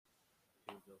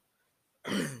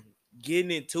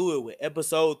getting into it with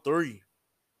episode 3.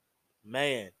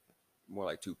 Man, More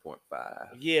like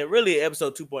 2.5. yeah, really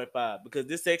episode 2.5 because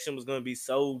this section was gonna be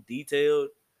so detailed,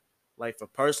 like for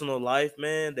personal life,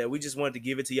 man, that we just wanted to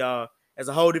give it to y'all as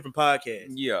a whole different podcast.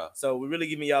 Yeah. So we're really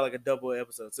giving y'all like a double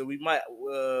episode. So we might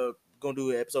gonna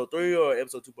do episode 3 or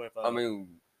episode 2.5. I mean,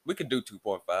 we could do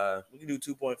 2.5. We can do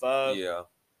 2.5. Yeah.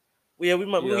 Well, yeah,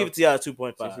 we'll give it to y'all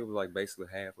 2.5. Since it was like basically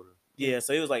half of them. Yeah,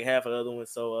 so it was like half of the other one.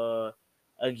 So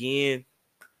again,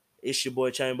 it's your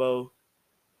boy Chambo.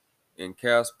 And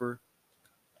Casper.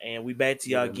 And we back to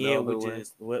y'all With again another with one.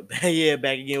 just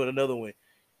back again with another one.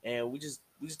 And we just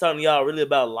talking to y'all really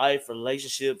about life,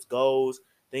 relationships, goals,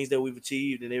 things that we've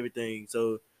achieved and everything.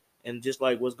 So and just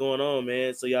like what's going on,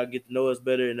 man. So y'all get to know us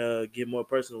better and get more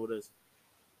personal with us.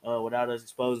 Without us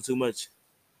exposing too much.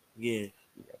 Again.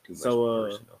 Yeah, too much So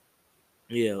personal.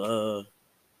 yeah,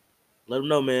 let them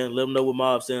know, man. Let them know what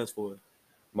MOB stands for.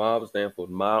 MOB stands for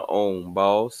my own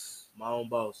boss. My own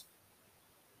boss.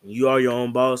 You are your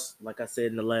own boss. Like I said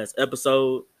in the last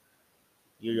episode,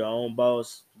 you're your own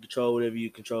boss. You control whatever you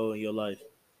control in your life.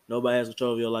 Nobody has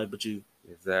control of your life but you.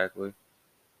 Exactly.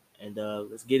 And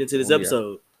let's get into this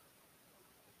episode.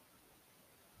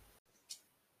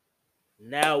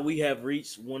 Now we have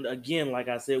reached one again. Like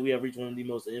I said, we have reached one of the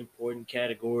most important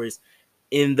categories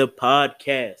in the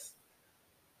podcast.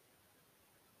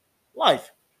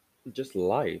 Life. Just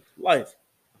life. Life.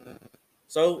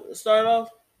 So let's start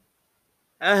off.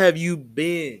 How have you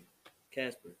been,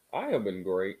 Casper? I have been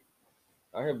great.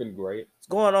 What's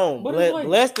going on?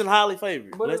 Blessed and highly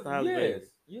favored. Blessed and highly favored.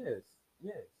 Yes.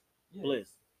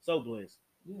 Blessed. So blessed.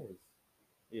 Yes.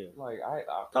 Yeah. Like I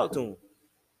talk to him.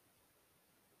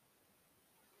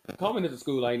 Coming into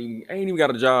school, I ain't even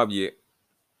got a job yet.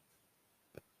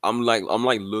 I'm like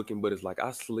looking, but it's like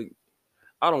I sleep.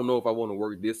 I don't know if I want to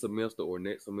work this semester or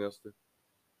next semester.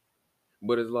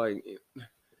 But it's like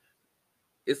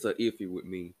it's a iffy with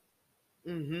me.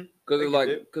 Mm-hmm. Cause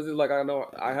it's like I know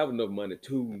I have enough money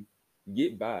to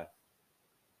get by.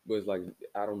 But it's like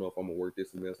I don't know if I'm gonna work this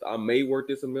semester. I may work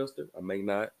this semester, I may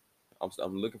not.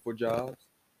 I'm looking for jobs.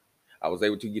 I was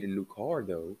able to get a new car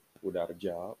though without a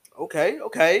job. Okay.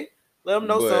 Let them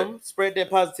know something. Spread that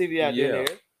positivity out there.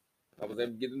 I was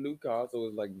able to get a new car, so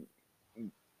it's like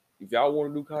if y'all want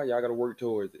a new car, y'all gotta work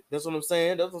towards it. That's what I'm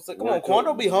saying. Come on, Quan,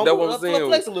 don't be humble. That's what I'm saying.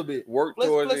 Flex a little bit. Work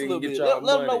towards it and get y'all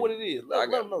Let them know what it is.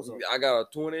 Let them know something. I got a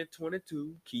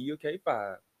 2022 Kia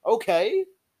K5. Okay.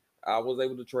 I was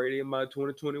able to trade in my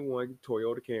 2021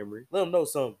 Toyota Camry. Let them know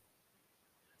something.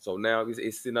 So now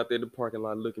it's sitting out there in the parking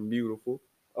lot looking beautiful.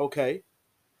 Okay.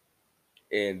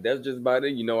 And that's just about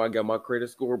it. You know, I got my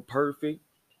credit score perfect.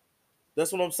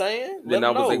 That's what I'm saying. Then I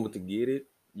was able to get it.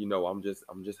 You know, I'm just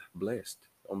blessed.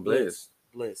 I'm blessed.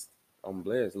 I'm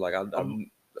blessed. Like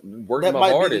I'm working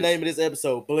my hardest. That might be the name of this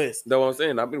episode. Blessed. That's what I'm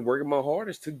saying. I've been working my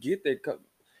hardest to get that car.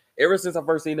 Ever since I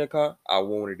first seen that car, I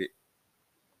wanted it.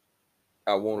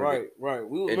 I wanted it.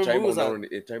 Right. Chamber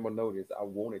noticed I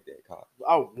wanted that car.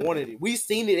 I wanted it. We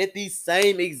seen it at the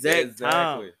same exact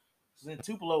time. In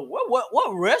Tupelo.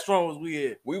 What restaurant was we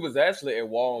at? We was actually at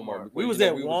Walmart. We was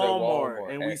at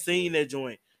Walmart and we seen that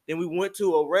joint. Then we went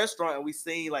to a restaurant and we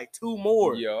seen like 2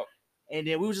 more. Yep. And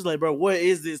then we was just like, bro, what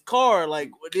is this car?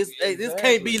 Like this this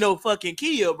can't be no fucking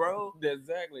Kia, bro.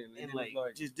 Exactly. And like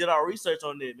just did our research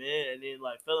on it, man. And then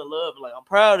like fell in love. Like I'm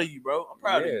proud of you, bro. I'm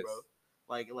proud of you, bro.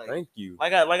 Like thank you.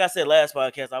 Like I said last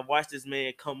podcast, I watched this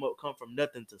man come from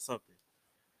nothing to something.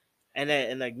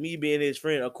 And like me being his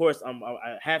friend, of course,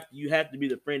 you have to be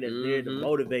the friend that's there to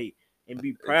motivate and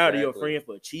be proud of your friend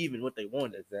for achieving what they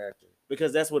wanted. Exactly.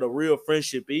 Because that's what a real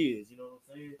friendship is. You know what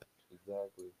I'm saying?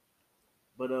 Exactly.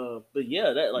 But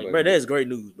yeah, bro, that's great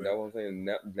news, bro. That's what I'm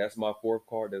saying. That's my 4th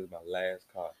car. That's my last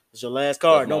car. It's your last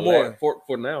car. No more.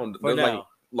 For now. For now.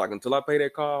 Like until I pay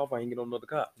that car off, I ain't get on another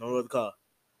car. No other car.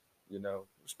 You know.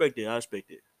 Respect it. I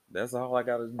respect it. That's all I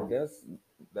gotta do.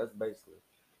 That's basically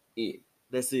it.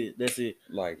 That's it.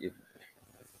 Like if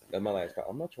that's my last car,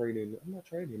 I'm not trading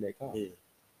that car. Yeah.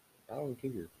 I don't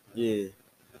care. Yeah.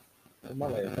 That's my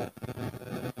last car.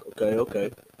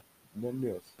 Okay. Nothing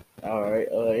else. All right.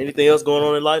 Anything else going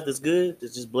on in life that's good?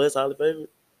 That's just blessed, highly favored?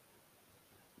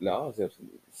 No, except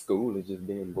school is just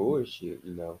being bullshit,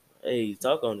 you know. Hey,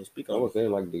 talk on it. Speak on it. I was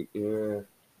saying like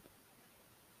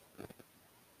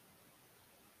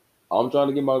I'm trying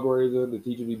to get my grades up. The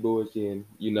teacher be bullshitting.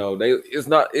 You know, it's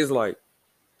like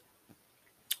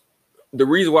the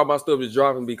reason why my stuff is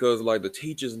dropping because like the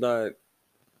teachers not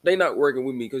working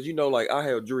with me because you know like I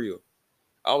have drill.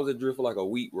 I was at drill for like a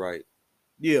week, right?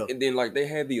 Yeah. And then like they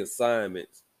had the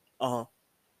assignments. To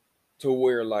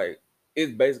where like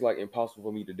it's basically like impossible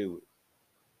for me to do it.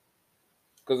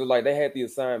 Because like they had the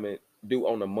assignment due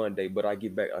on a Monday, but I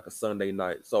get back like a Sunday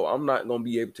night, so I'm not gonna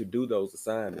be able to do those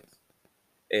assignments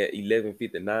at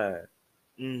 11:59,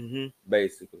 Mm-hmm.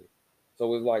 basically.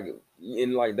 So it's like,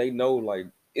 and like they know, like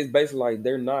it's basically like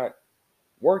they're not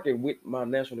working with my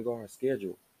National Guard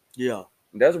schedule. Yeah.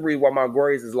 That's the reason why my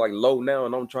grades is like low now,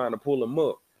 and I'm trying to pull them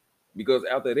up. Because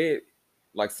after that,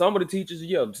 like some of the teachers,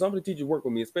 yeah, some of the teachers work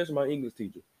with me, especially my English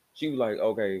teacher. She was like,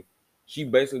 okay, she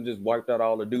basically just wiped out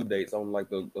all the due dates on like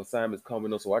the assignments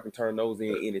coming up, so I can turn those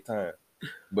in anytime.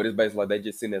 But it's basically like they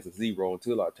just send as a zero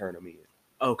until I turn them in.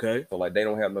 Okay. So like they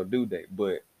don't have no due date.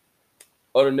 But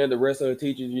other than that, the rest of the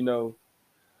teachers, you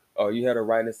had a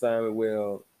writing assignment.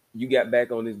 Well, you got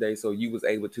back on this day, so you was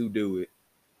able to do it.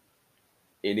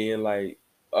 And then like,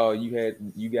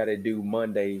 you got to do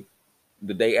Monday,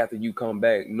 the day after you come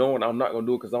back, knowing I'm not gonna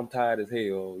do it because I'm tired as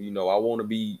hell. I want to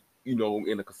be,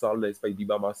 in a consolidated space, be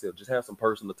by myself, just have some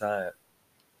personal time.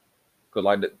 Cause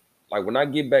like when I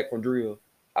get back from drill,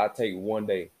 I take one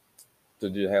day to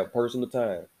just have personal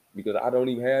time because I don't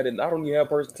even have it. I don't even have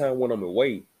personal time when I'm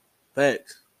away.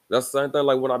 Facts. That's the same thing.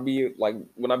 Like when I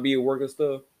be at work and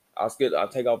stuff, I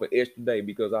take off an extra day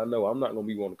because I know I'm not gonna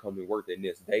be wanting to come and work the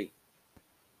next day.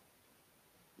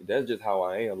 That's just how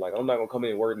I am. Like I'm not gonna come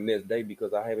in and work the next day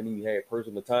because I haven't even had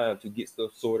personal time to get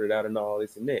stuff sorted out and all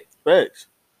this and that. Facts.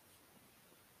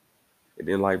 And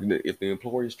then like if the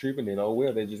employer's tripping, then oh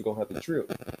well, they're just gonna have to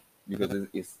trip because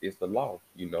it's the law.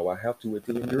 I have to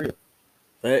attend drill.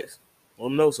 Facts.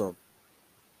 Want to know something?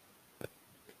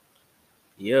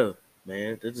 Yeah,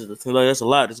 man. That's a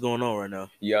lot that's going on right now.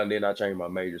 Yeah, and then I changed my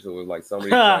major, so it's like some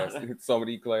of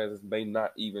these classes may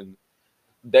not even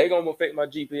they gonna affect my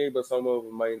GPA, but some of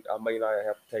them I may not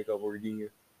have to take over again.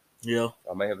 Yeah.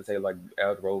 I may have to take like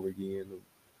algebra over again,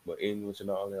 but English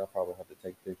and all that I probably have to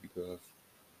take that because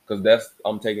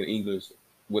I'm taking English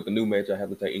with the new major. I have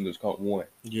to take English Comp 1,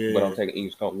 Yeah. but I'm taking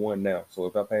English Comp 1 now. So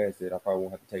if I pass it, I probably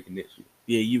won't have to take it next year.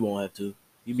 Yeah, you won't have to.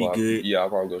 You be So good. I'll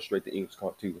probably go straight to English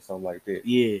Comp 2 or something like that.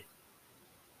 Yeah.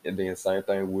 And then same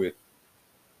thing with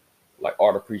like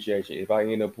art appreciation. If I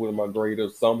end up putting my grade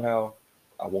up somehow,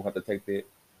 I won't have to take that.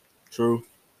 True.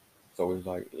 So it's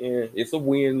like, yeah, it's a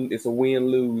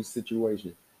win-lose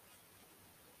situation.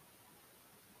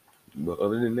 But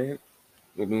other than that,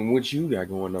 I mean, what you got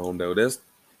going on though? That's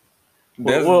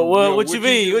what you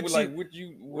mean? What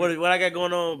What I got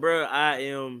going on, bro? I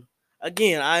am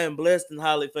blessed and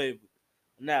highly favored.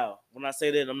 Now, when I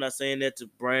say that, I'm not saying that to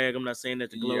brag. I'm not saying that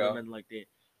to gloat or nothing like that.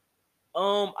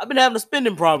 I've been having a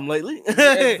spending problem lately.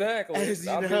 Yeah, exactly. I've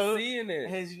been seeing that.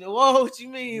 As you know, whoa, what you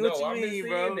mean? No, What you I've been mean, seeing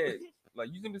bro? that.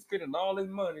 Like you can be spending all this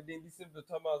money, then be simply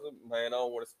talking about, man, I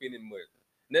don't want to spend it much.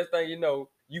 Next thing you know,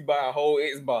 you buy a whole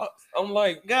Xbox. I'm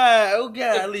like, God, oh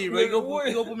God, leave, bro. You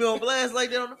what? gonna put me on blast like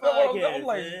that on the No, podcast, I'm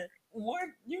like, man. what?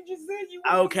 You just said you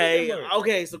want to spend that much.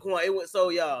 Okay. So come on, it went so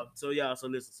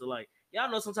listen. So like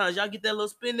y'all know sometimes y'all get that little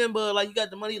spending, but like you got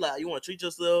the money, like you want to treat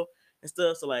yourself and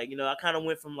stuff. So like I kind of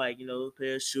went from like a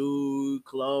pair of shoes,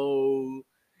 clothes,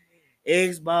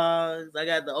 Xbox. I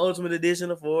got the Ultimate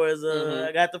Edition of Forza. Mhm.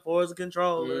 I got the Forza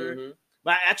controller, Mhm.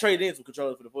 but I traded in some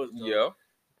controllers for the Forza controller. Yeah.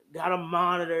 Got a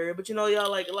monitor, but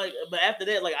y'all like, but after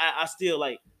that, like I still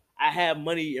like I have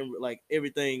money and like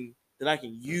everything that I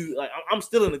can use. Like I'm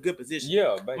still in a good position.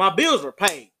 Yeah, baby. My bills are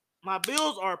paid.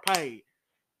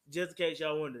 Just in case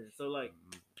y'all wondering. So like,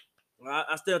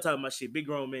 I still talk my shit, big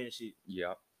grown man shit.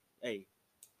 Yeah. Hey,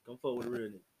 come forward with a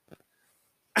real nigga.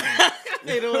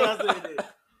 You know what I said?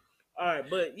 All right,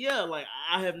 but yeah, like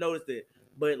I have noticed it,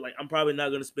 but like I'm probably not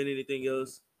gonna spend anything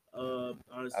else.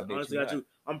 Honestly, got you.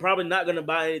 I'm probably not gonna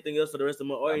buy anything else for the rest of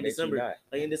the month or in December.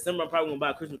 Like in December, I'm probably gonna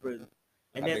buy a Christmas present,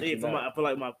 and that's it for my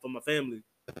family.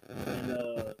 And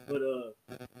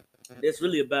that's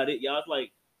really about it, y'all. It's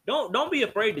like don't be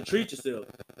afraid to treat yourself,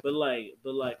 but a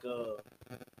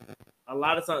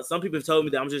lot of times, some people have told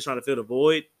me that I'm just trying to fill the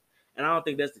void, and I don't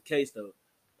think that's the case though.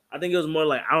 I think it was more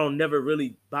like I don't never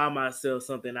really buy myself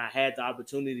something. I had the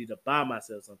opportunity to buy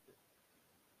myself something.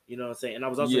 You know what I'm saying? And I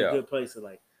was also in a good place. So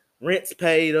like rent's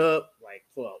paid up, like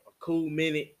for a cool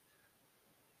minute.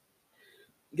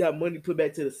 Got money put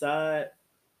back to the side.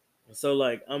 So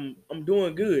like I'm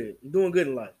doing good. I'm doing good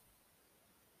in life.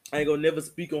 I ain't gonna never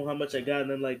speak on how much I got,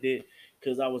 nothing like that,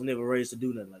 because I was never raised to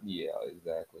do nothing like that. Yeah,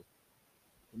 exactly.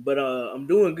 But I'm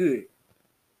doing good.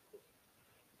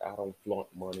 I don't flaunt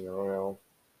money around.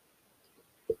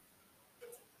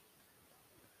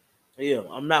 Yeah,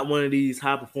 I'm not one of these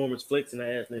high performance flexing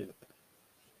ass niggas.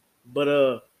 But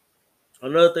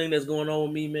another thing that's going on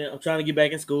with me, man, I'm trying to get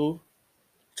back in school.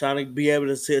 Trying to be able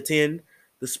to attend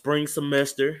the spring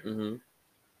semester. Mm-hmm.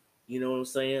 You know what I'm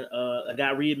saying? I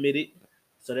got readmitted,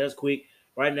 so that's quick.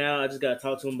 right now I just gotta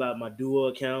talk to him about my Duo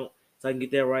account so I can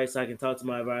get that right, so I can talk to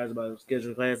my advisor about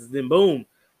scheduling classes. Then boom,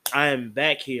 I am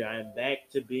back here. I am back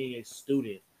to being a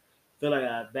student. Feel like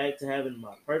I'm back to having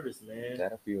my purpose, man.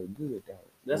 That'll feel good, though.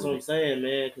 That's what I'm saying,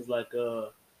 man. Cause like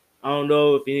I don't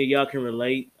know if any of y'all can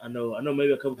relate. I know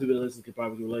maybe a couple people that listen can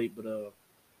probably relate, but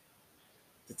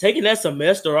taking that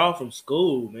semester off from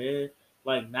school, man,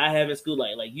 like not having school,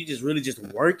 like you just really just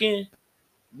working,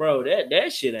 bro.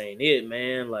 That shit ain't it,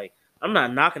 man. Like I'm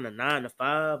not knocking a 9 to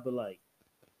 5, but like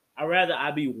I'd rather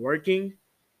I be working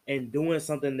and doing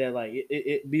something that like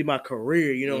it be my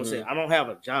career. You know what I'm saying? I don't have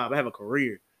a job. I have a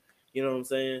career. You know what I'm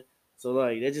saying? So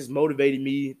like that just motivated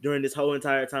me during this whole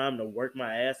entire time to work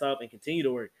my ass off and continue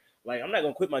to work. Like I'm not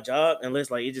gonna quit my job unless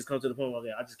like it just comes to the point where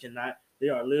like, I just cannot. They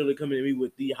are literally coming to me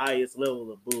with the highest level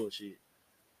of bullshit.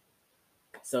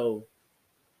 So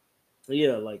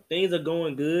yeah, like things are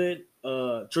going good.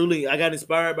 Truly, I got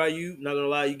inspired by you. Not gonna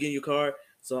lie, you getting your car,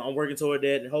 so I'm working toward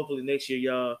that, and hopefully next year,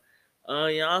 y'all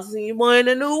see your boy in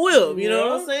the new whip. You know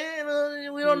what I'm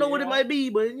saying? We don't know what it might be,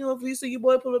 but if you see your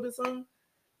boy pull up in something,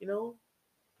 you know,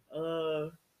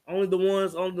 only the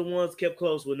ones kept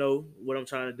close will know what I'm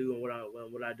trying to do and what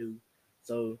I do.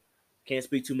 So can't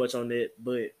speak too much on that,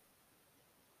 but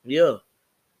yeah,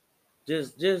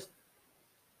 just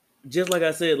like I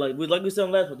said, like we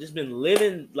said last one, just been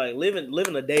living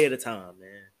a day at a time,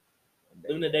 man.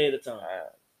 Living a day at a time.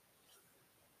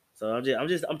 So I'm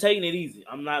taking it easy.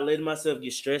 I'm not letting myself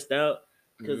get stressed out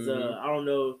because I don't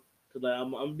know, because like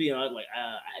I'm being honest, like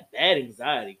I had bad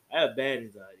anxiety. I have bad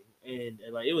anxiety, and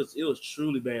like it was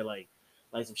truly bad. Like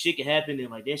some shit can happen and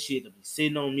like that shit will be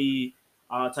sitting on me,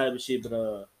 all type of shit.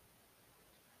 But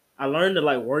I learned to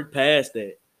like work past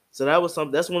that. So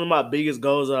that's one of my biggest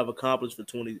goals that I've accomplished for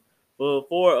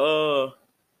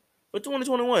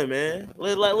 2021, man.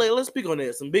 Let's speak on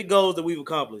that. Some big goals that we've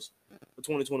accomplished for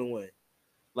 2021.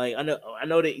 Like I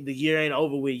know that the year ain't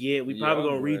over with yet. We probably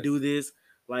gonna redo this.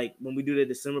 Like when we do the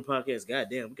December podcast. God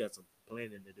damn, we got some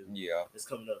planning to do. Yeah, it's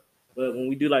coming up. But when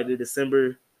we do like the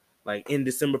December, like in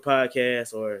December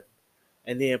podcast,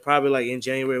 and then probably like in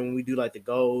January when we do like the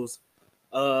goals,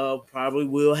 probably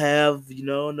we'll have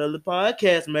another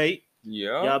podcast, mate.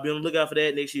 Yeah, Y'all be on the lookout for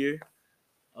that next year.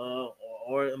 Or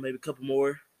maybe a couple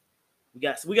more. We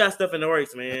got stuff in the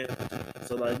works, man.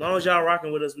 So like, as long as y'all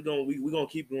rocking with us, we gonna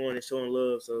keep going and showing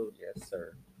love. So yes,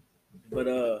 sir.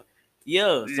 But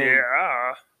yeah.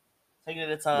 So taking it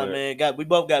at a time, man. We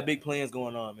both got big plans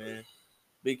going on, man.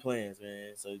 Big plans,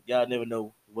 man. So y'all never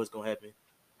know what's gonna happen.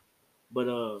 But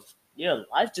yeah,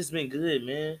 life's just been good,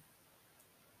 man.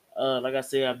 Like I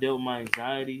said, I've dealt with my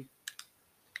anxiety.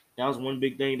 That was one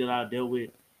big thing that I dealt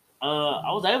with.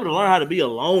 I was able to learn how to be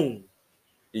alone.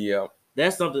 Yeah.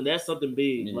 That's something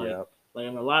big. Yeah. Like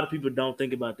and a lot of people don't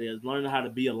think about that. Is learning how to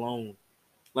be alone.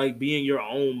 Like being your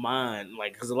own mind.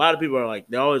 Like because a lot of people are like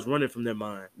they're always running from their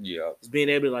mind. Yeah. It's being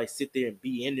able to like sit there and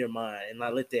be in their mind and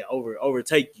not let that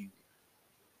overtake you.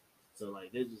 So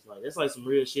like that's like some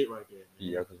real shit right there, man.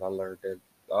 Yeah, because I learned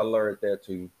that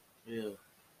too. Yeah.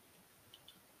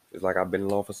 It's like I've been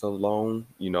alone for so long.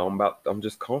 I'm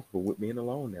just comfortable with being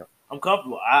alone now. I'm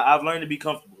comfortable. I've learned to be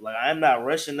comfortable. Like I'm not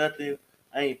rushing nothing.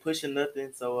 I ain't pushing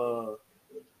nothing. So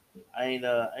I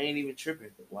ain't even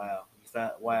tripping. Wow.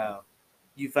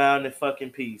 You found the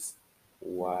fucking peace.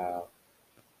 Wow.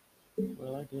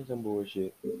 Well, I guess some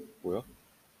bullshit. Well,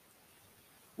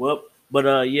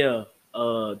 but yeah.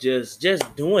 Just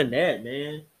doing that,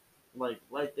 man. Like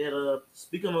that.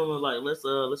 Speaking on like let's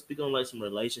speak on like some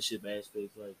relationship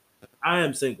aspects. Like I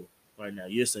am single right now.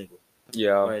 You're single.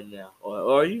 Yeah. Right now,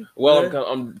 or are you? Well,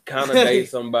 I'm kind of dating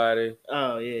somebody.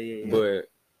 Oh yeah. But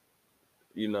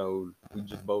we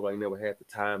just both like never had the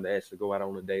time to actually go out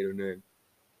on a date or nothing.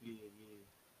 Yeah.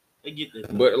 I get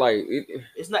that. But like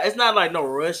it's not like no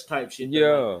rush type shit. Yeah.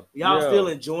 Like, y'all still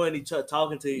enjoying each other,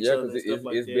 talking to each other. And stuff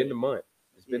it's been a month.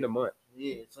 It's been a month.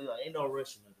 Yeah. So like, ain't no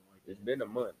rushing nothing like that. It's been a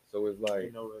month, so it's like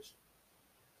ain't no rushing.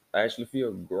 I actually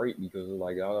feel great because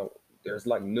like there's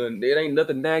like nothing. There ain't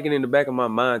nothing nagging in the back of my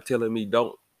mind telling me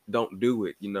don't do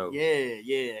it. Yeah,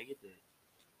 I get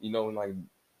that. Like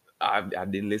I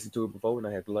didn't listen to it before, and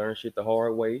I had to learn shit the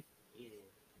hard way. Yeah.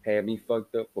 Had me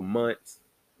fucked up for months.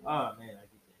 Oh man, I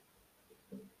get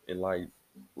that. And like,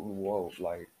 whoa,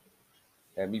 like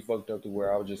had me fucked up to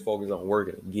where I was just focused on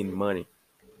working and getting money.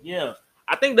 Yeah,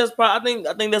 I think that's probably.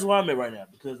 I think that's where I'm at right now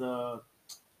because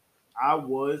I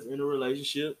was in a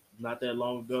relationship not that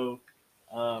long ago.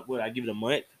 I give it a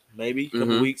month, maybe a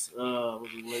couple weeks with a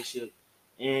relationship,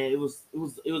 and it was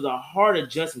a hard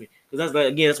adjustment because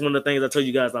that's one of the things I told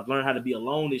you guys. I've learned how to be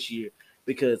alone this year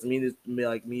because me and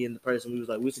the person we was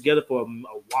together for a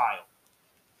while,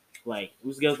 Like we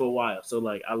was together for a while, so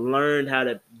like I learned how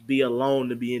to be alone,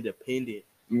 to be independent,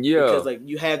 Yeah, because like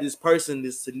you have this person,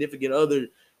 this significant other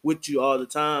with you all the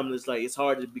time. And it's like it's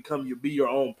hard to be your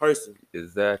own person.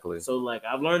 exactly. So like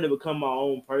I've learned to become my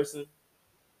own person.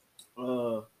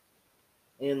 Uh,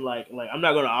 and like I'm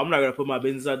not gonna put my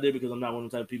business out there because I'm not one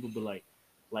of the type of people. But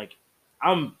like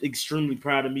I'm extremely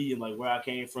proud of me and like where I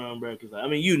came from, bro. Because I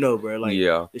mean, bro, like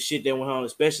Yeah. the shit that went on,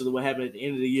 especially what happened at the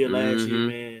end of the year last year, Mm-hmm.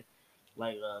 man.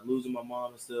 Like losing my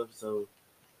mom and stuff. So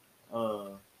uh,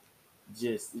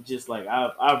 just like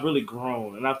I've really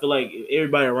grown, and I feel like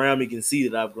everybody around me can see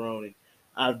that I've grown, and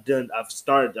I've done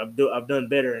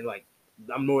better, and like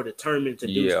I'm more determined to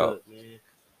do Yeah. stuff, man.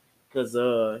 Cause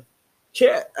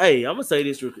hey, I'm gonna say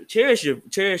this real quick. Cherish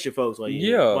your folks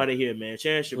Yeah. while they're here, man.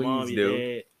 Cherish your mom, Please your do.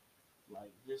 dad.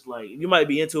 Like just like you might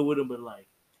be into it with them, but like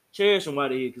cherish them while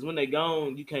they're here. Cause when they're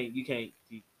gone, you can't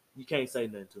say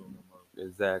nothing to them no more.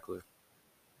 Exactly.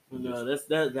 And, Just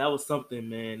that was something,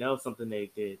 man. That was something that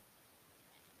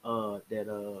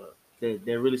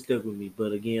that really stuck with me.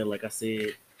 But again, like I said,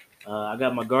 I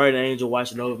got my guardian angel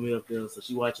watching over me up there, so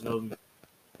she watching over me,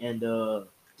 and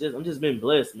I'm just been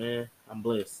blessed, man. I'm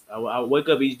blessed. I wake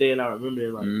up each day and I remember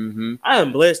that, like mm-hmm. I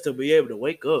am blessed to be able to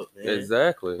wake up, man.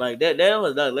 Exactly. Like that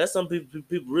was like that's some people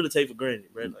really take for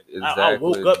granted, bro. Like I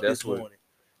woke Exactly. up That's this what morning,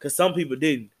 cause some people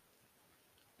didn't.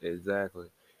 exactly.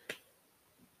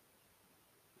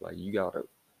 Like you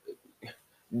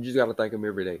just gotta thank him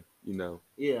every day,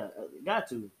 Yeah, got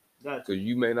to. Because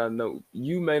you may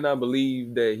not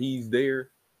believe that he's there,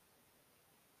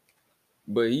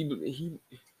 but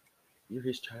you're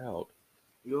his child.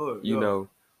 You're You you're know,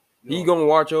 he you're gonna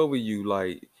watch over you.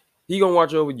 Like he gonna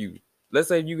watch over you. Let's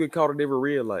say if you get caught at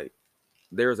every red light,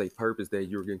 there's a purpose that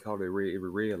you're getting caught at every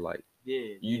red light. yeah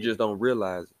You yeah just don't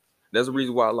realize it. That's the yeah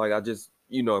reason why, like, I just,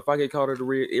 if I get caught at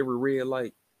every red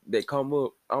light that come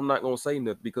up, I'm not gonna say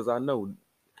nothing because I know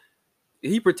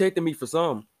he protected me for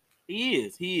some he or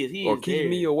is keep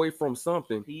me there. away from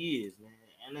something. He is, man.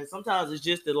 And then sometimes it's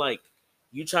just that like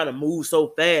you try to move so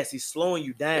fast, he's slowing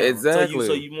you down. So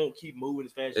Exactly. you won't keep moving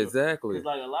as fast as you. Because Exactly.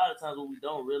 like a lot of times what we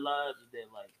don't realize is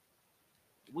that like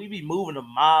we be moving a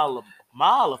mile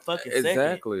a fucking second.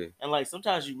 Exactly. And like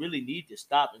sometimes you really need to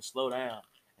stop and slow down.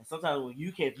 And sometimes when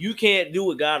if you can't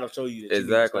do it, God will show you that you need to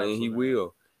stop Exactly. and And he slow down. will.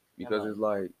 And Because it's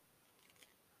like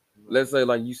let's say,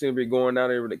 like, you seem to be going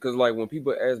out every day. Because, like, when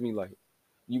people ask me, like,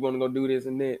 you want to go do this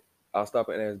and that, I'll stop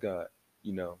and ask God,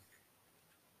 you know,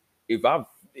 if I,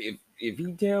 if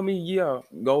he tell me, yeah,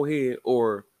 go ahead,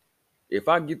 or if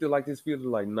I get to like this feeling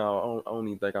like, no, I don't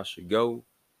even think I should go,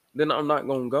 then I'm not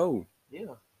gonna go. yeah,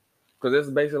 Cause that's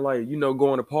basically like,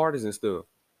 going to parties and stuff.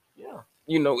 yeah,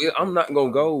 I'm not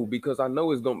gonna go because I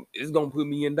know it's gonna put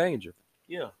me in danger.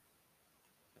 yeah.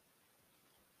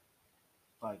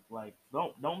 Like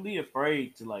don't be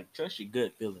afraid to like trust your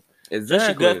gut feeling. Trust your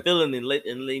gut Exactly. feeling and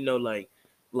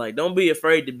like don't be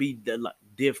afraid to be like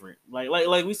different.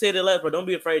 Like we said it last, but don't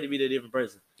be afraid to be the different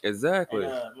person. And Exactly.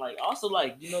 like also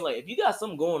like like if you got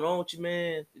something going on with you,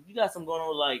 man, if you got something going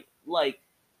on like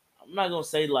I'm not gonna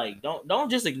say like don't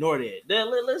just ignore that.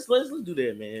 Let's do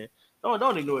that, man.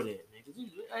 Don't ignore that, man. Cause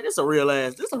hey, this a real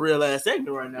ass segment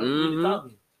right now. We really Mm-hmm.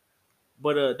 talking.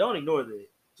 But don't ignore that.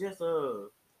 Just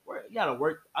you gotta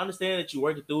work. I understand that you're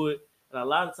working through it, and a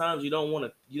lot of times you don't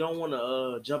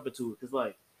wanna jump into it because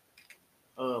like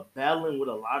battling with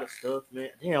a lot of stuff, man.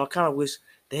 Damn, I kind of wish.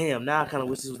 Damn, now I kind of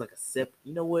wish this was like a separate.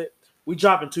 You know what? We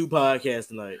dropping 2 podcasts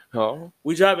tonight. Oh,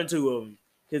 We dropping 2 of them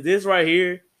because this right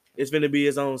here is gonna be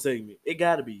its own segment. It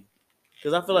gotta be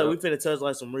because I feel like yep. we finna touch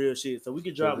like some real shit. So we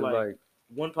could Cause drop it's like like,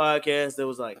 one podcast that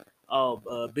was like,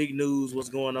 oh, big news, what's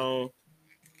going on.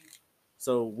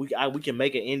 So we can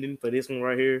make an ending for this one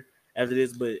right here after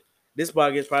this, but this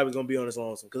podcast probably gonna be on its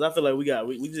own because I feel like we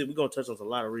gonna touch on a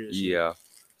lot of real shit. yeah,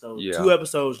 So yeah. 2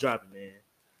 episodes dropping, man.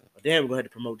 But damn, we're gonna have to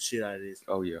promote the shit out of this.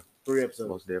 Oh yeah, 3 episodes.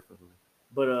 most definitely.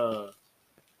 But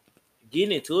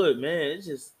getting into it, man, it's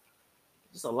just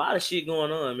a lot of shit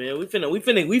going on, man. We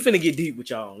finna get deep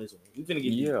with y'all on this one. We finna get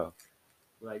deep. Yeah,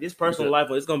 Like this personal because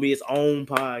life, it's gonna be its own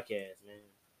podcast, man.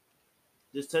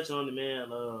 Just touching on the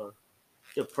man,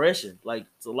 depression. Like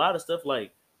it's a lot of stuff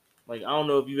like I don't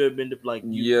know if you've ever been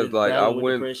you've yes, been like battling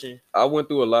with depression. I went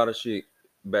through a lot of shit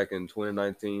back in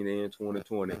 2019 and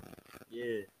 2020.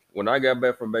 Yeah, When I got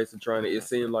back from basic training, it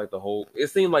seemed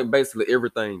like basically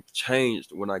everything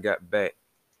changed when I got back.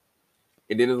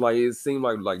 And then it's like it seemed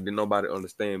like did nobody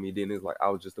understand me. Then it's like I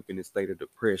was just up in this state of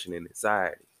depression and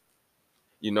anxiety,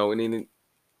 and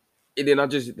then I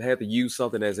just had to use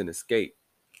something as an escape,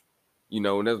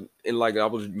 and like I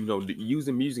was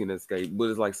using music as an escape. But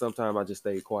it's like sometimes I just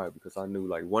stayed quiet because I knew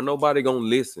like wasn't nobody gonna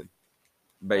listen.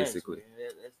 basically.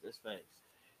 Facts, man. That's facts.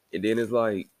 And then it's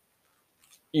like,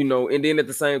 and then at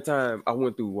the same time, I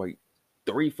went through like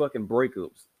 3 fucking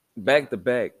breakups back to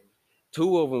back.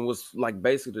 2 of them was like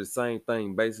basically the same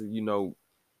thing. Basically,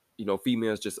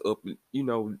 females just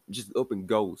just up and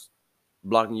ghost,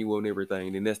 blocking you and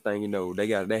everything. The next thing you know, they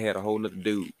had a whole nother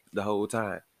dude the whole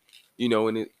time.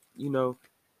 And it's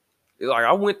like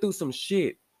I went through some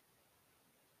shit,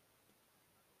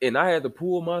 and I had to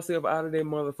pull myself out of that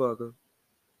motherfucker,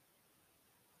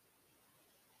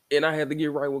 and I had to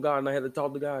get right with God, and I had to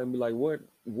talk to God and be like, what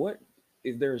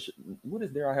is there? What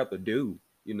is there I have to do?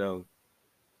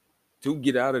 To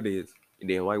get out of this. And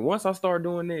then like once I started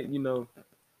doing that,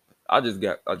 I just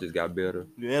got better.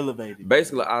 You elevated.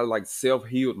 Basically, I like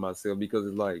self-healed myself because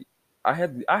it's like I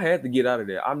had to get out of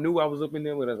there. I knew I was up in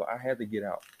there, but I had to get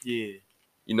out. Yeah.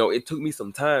 It took me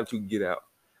some time to get out.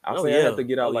 I Oh, say I yeah. had to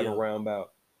get out Oh, like yeah. a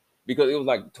roundabout. Because it was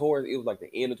like the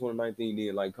end of 2019,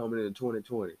 then like coming into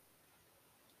 2020.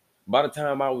 By the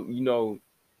time I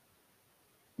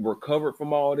recovered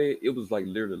from all that, it was like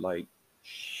literally like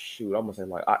shoot, I'm gonna say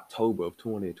like October of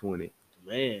 2020.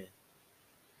 Man.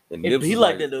 And It be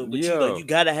like that though, but yeah, you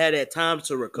gotta have that time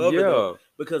to recover though,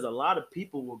 because a lot of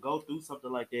people will go through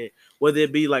something like that, whether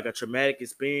it be like a traumatic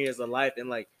experience of life, and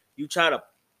like you try to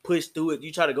push through it,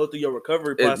 you try to go through your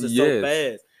recovery process so yes.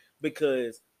 fast,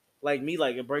 because like me,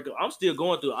 like in breakup, I'm still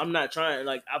going through it. I'm not trying.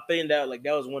 Like I found out like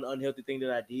that was one unhealthy thing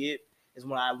that I did is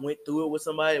when I went through it with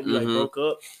somebody and we like broke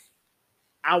up.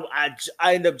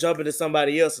 I ended up jumping to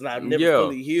somebody else, and I've never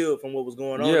fully healed from what was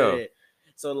going on there.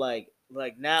 So like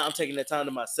now I'm taking that time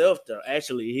to myself to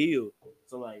actually heal.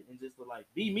 So like, and just to like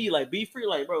be me, like be free,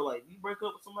 like bro, like you break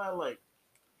up with somebody, like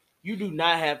you do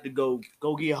not have to go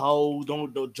get hoes.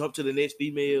 Don't jump to the next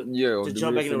female. Yeah, to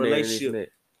jump back in a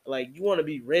relationship. Like you want to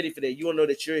be ready for that. You want to know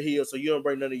that you're healed, so you don't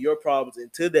bring none of your problems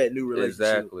into that new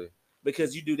relationship. Exactly.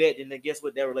 Because you do that, then guess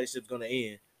what? That relationship's gonna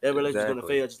end. That relationship's gonna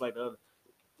fail just like the other.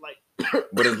 Like,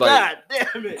 but it's like, God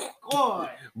damn it,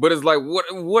 God. But it's like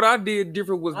what I did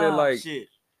different was that like shit.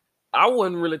 I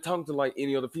wasn't really talking to like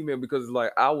any other female because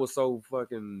like I was so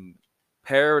fucking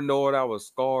paranoid. I was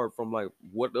scarred from like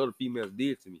what the other females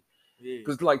did to me.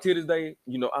 Because like to this day,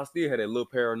 I still had that little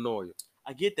paranoia.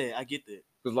 I get that.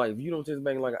 Because like if you don't just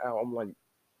bang like I'm like,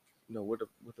 what the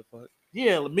fuck?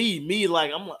 Yeah, me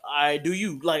like I'm like, all right, do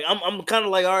you like I'm kind of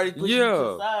like already pushing you to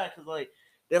the side because like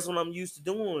that's what I'm used to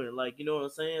doing. Like you know what I'm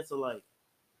saying. So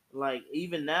like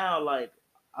even now like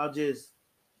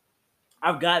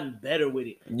I've gotten better with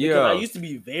it. Because I used to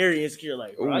be very insecure.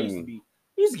 Like bro, I used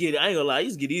to get I ain't gonna lie, I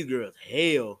used to get these girls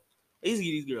hell.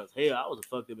 I was a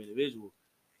fucked up individual.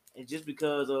 And just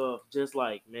because of just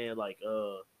like man,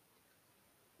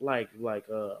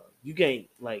 you can't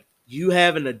like you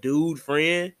having a dude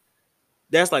friend,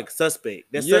 that's like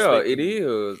suspect. That's suspect. It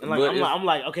is. And like I'm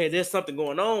like, okay, there's something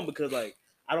going on because like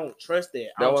I don't trust that.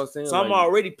 That's what I'm saying. So I'm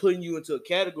already putting you into a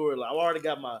category. Like I already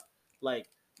got my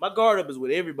guard up is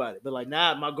with everybody, but like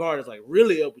now my guard is like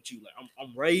really up with you. Like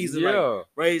I'm raising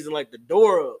like the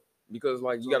door up. Because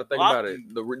like you got to think about it.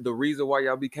 The reason why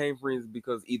y'all became friends is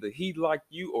because either he liked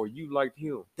you or you liked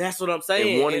him. That's what I'm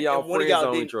saying. And one of y'all friends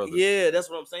on each other. Yeah, that's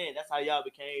what I'm saying. That's how y'all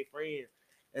became friends.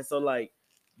 And so like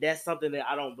that's something that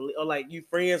I don't believe. Or like you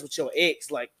friends with your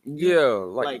ex, like we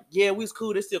was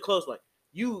cool. They're still close. Like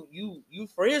you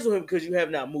friends with him because you have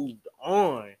not moved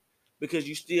on, because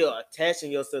you still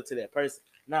attaching yourself to that person.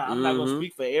 Now I'm not gonna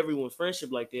speak for everyone's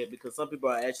friendship like that because some people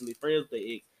are actually friends with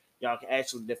their ex. Y'all can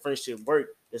actually that friendship work.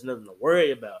 There's nothing to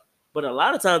worry about. But a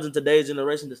lot of times in today's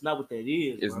generation, that's not what that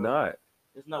is. It's not.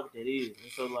 It's not what that is.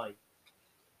 And so like,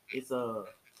 it's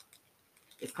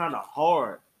kind of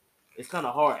hard. It's kind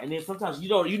of hard. And then sometimes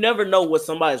you never know what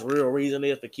somebody's real reason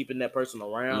is for keeping that person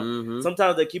around.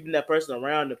 Sometimes they're keeping that person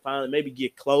around to finally maybe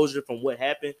get closure from what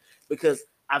happened, because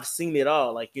I've seen it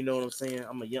all. Like, you know what I'm saying?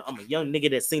 I'm a young nigga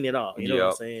that's seen it all. You know what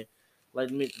I'm saying? Like,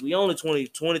 we only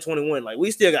 2021. Like,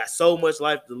 we still got so much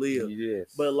life to live.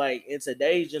 Yes. But, like, in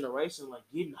today's generation, like,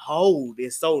 getting hold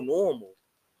is so normal.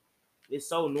 It's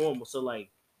so normal. So, like,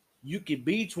 you could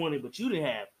be 20, but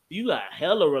you got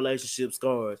hella relationship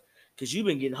scars because you've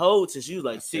been getting hold since you was,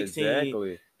 like, 16.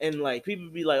 Exactly. And, like, people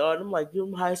be like, oh,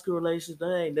 them high school relationships,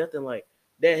 that ain't nothing. Like,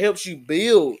 that helps you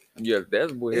build. Yeah,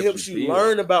 that's what helps you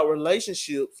learn about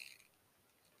relationships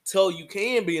so you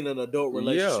can be in an adult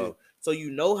relationship. Yeah. So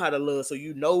you know how to love. So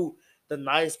you know the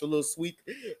nice, the little sweet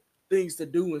things to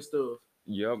do and stuff.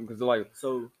 Yeah, because like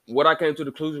what I came to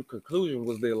the conclusion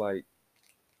was that like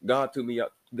God took me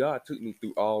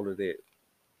through all of that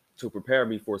to prepare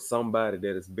me for somebody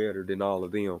that is better than all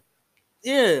of them.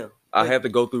 Yeah. I had to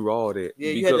go through all that.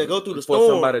 Yeah, you had to go through the storm. For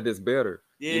somebody that's better.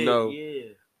 Yeah, you know?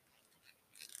 Yeah.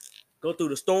 go through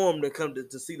the storm to come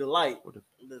to see the light,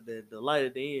 the light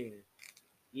at the end.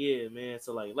 Yeah, man.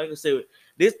 So like I said,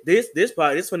 this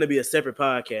finna be a separate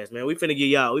podcast, man. We finna give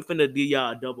y'all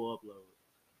a double upload.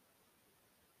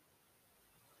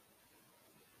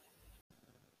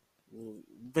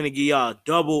 We finna give y'all a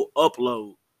double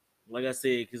upload. Like I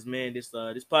said, because man, this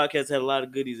podcast had a lot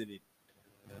of goodies in it.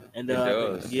 And It I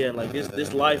does. think, yeah, like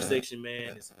this life section,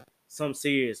 man, is something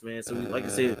serious, man. So we, like I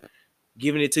said,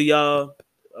 giving it to y'all,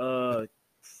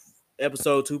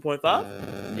 episode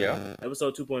 2.5. Yeah.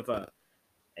 Episode 2.5.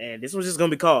 And this one's just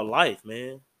gonna be called Life,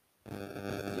 man.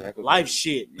 Yeah, Life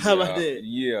shit. How about that?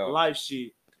 Yeah. Life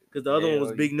shit. Because the other one was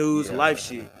Hell big news, yeah. life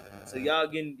shit. So y'all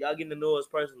getting to know us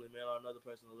personally, man, on another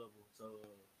personal level. So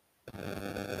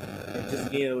and just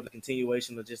again with the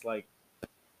continuation of just like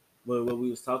what we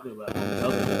was talking about.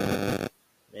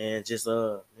 Man, just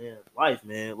man, life,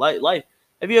 man. Life.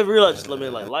 Have you ever realized,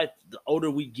 man, like life, the older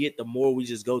we get, the more we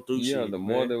just go through shit. The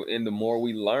more man. the more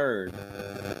we learn.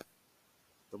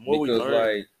 The more we Because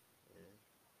learn. like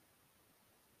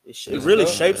it really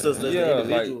shapes us as an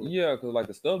individual. Because like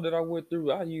the stuff that I went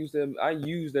through, I use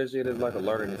that shit as like a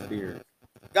learning experience.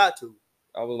 Got to.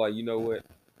 I was like, you know what?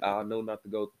 I know not to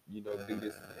go, do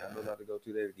this. I know not to go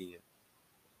to that again.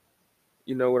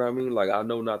 You know what I mean? Like I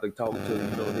know not to talk to,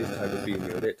 this type of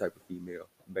female, that type of female,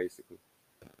 basically.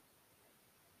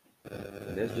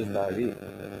 And that's just about it.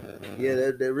 Yeah,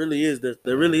 that really is. That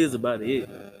really is about it.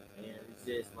 And it's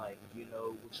just like,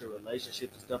 with your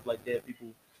relationships and stuff like that, people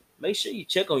make sure you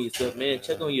check on yourself, man.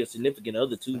 Check on your significant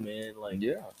other too, man. Like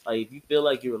if you feel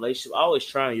like your relationship, always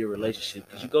try in your relationship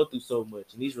because you go through so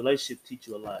much, and these relationships teach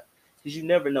you a lot. Because you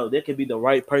never know, there could be the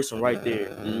right person right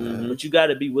there, but you got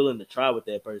to be willing to try with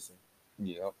that person.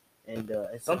 Yeah. And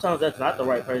sometimes that's not the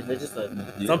right person. It's just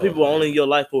some people are only in your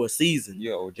life for a season.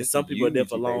 Yeah, or just some people are there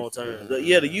for long term. To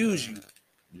use you.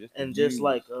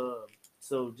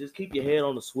 So just keep your head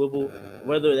on the swivel,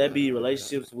 whether that be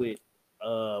relationships with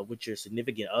your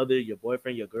significant other, your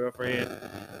boyfriend, your girlfriend,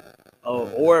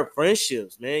 or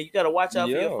friendships, man. You gotta watch out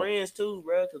for your friends too,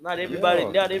 bro. Because not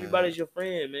everybody's your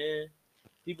friend, man.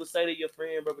 People say they're your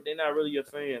friend, bro, but they're not really your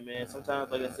friend, man.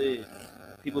 Sometimes, like I said,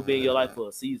 people be in your life for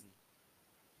a season.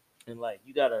 And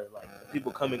you gotta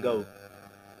people come and go,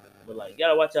 but you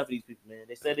gotta watch out for these people, man.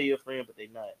 They say they're your friend, but they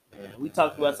not. Man. We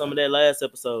talked about some of that last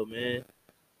episode, man.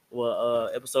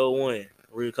 Well, episode 1,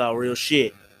 real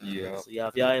shit. Yeah. So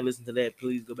if y'all ain't listened to that,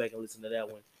 please go back and listen to that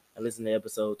one and listen to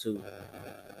episode 2.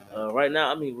 Right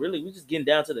now, I mean, really, we just getting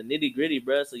down to the nitty gritty,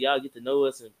 bro. So y'all get to know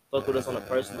us and fuck with us on a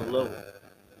personal level,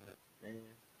 man.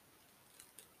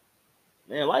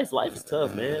 Man, life is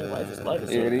tough, man. Life is tough.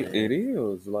 It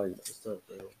is like it's tough,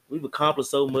 bro. We've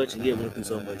accomplished so much and yet went through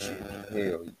so much shit.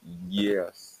 Hell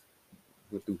yes,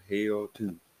 went through hell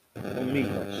too. On me,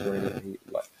 straight up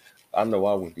hell. I know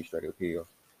I went through straight up hell.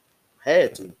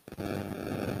 Had to,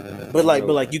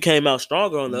 but you came out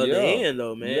stronger on the other end,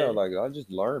 though, man. Yeah, I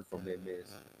just learned from that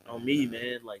mess. On me,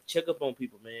 man. Check up on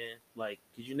people, man. Cause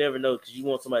you never know, cause you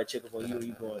want somebody to check up on you when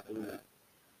you going through it.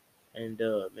 And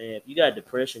man, if you got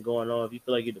depression going on, if you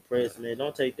feel like you're depressed, man,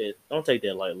 don't take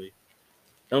that lightly.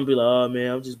 Don't be like, oh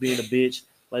man, I'm just being a bitch.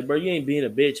 Bro, you ain't being a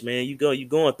bitch, man. You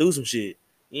going through some shit.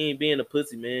 You ain't being a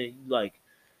pussy, man.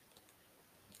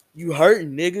 You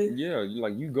hurting, nigga. Yeah,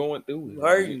 you going through it. You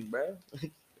hurting, bro.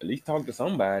 At least talk to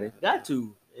somebody. Got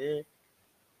to, man.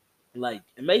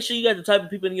 And make sure you got the type of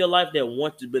people in your life that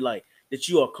want to be that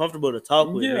you are comfortable to talk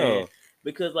with, man.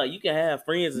 Because you can have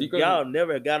friends and y'all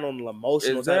never got on an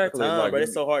emotional type of time, but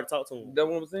it's so hard to talk to them. That's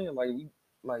what I'm saying.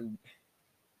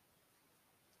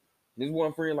 This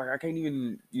one friend, I can't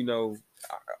even,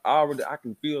 I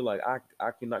can feel I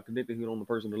cannot connect to him on the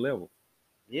personal level.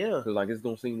 Yeah. Because it's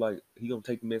gonna seem like he gonna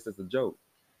take the mess as a joke.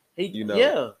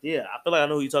 Yeah. I feel like I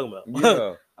know who you're talking about.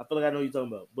 Yeah. I feel like I know who you're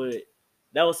talking about. But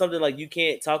that was something you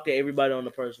can't talk to everybody on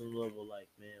the personal level.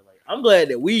 Man, I'm glad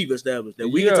that we've established that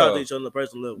we can talk to each other on the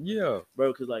personal level. Yeah.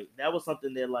 Bro, because that was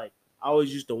something that I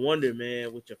always used to wonder,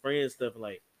 man, with your friends stuff.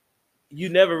 You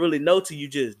never really know till you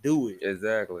just do it.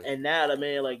 Exactly. And now,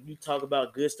 man, you talk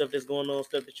about good stuff that's going on,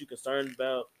 stuff that you're concerned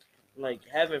about.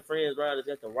 Having friends around that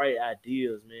got the right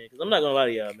ideas, man. Because I'm not going to lie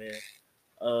to y'all,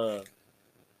 man.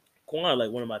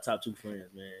 Quan, one of my top 2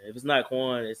 friends, man. If it's not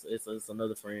Quan, it's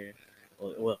another friend.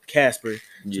 Well, Casper.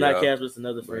 It's not Casper, it's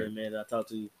another friend, man, that I talk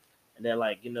to. And that,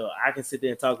 I can sit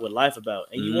there and talk with life about.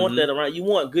 And you want that around. You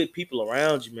want good people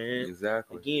around you, man.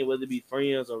 Exactly. Again, whether it be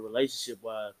friends or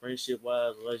relationship-wise,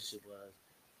 friendship-wise, relationship-wise.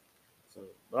 So,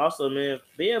 but also, man,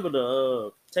 being able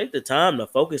to take the time to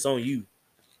focus on you.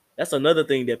 That's another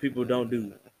thing that people don't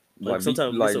do.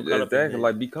 Sometimes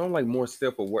become more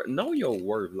self-aware. Know your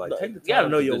worth. Take the time you gotta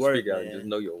know to your just worth, figure out man. and just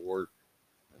know your worth.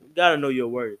 gotta know your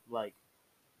worth. Like,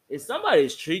 if somebody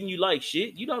is treating you like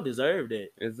shit, you don't deserve that.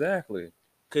 Exactly.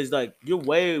 Cause like you're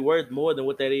way worth more than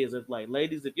what that is. If like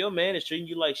ladies, if your man is treating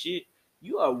you like shit,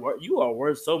 you are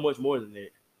worth so much more than that.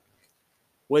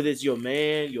 Whether it's your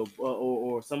man, your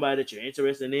or somebody that you're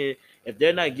interested in, if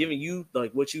they're not giving you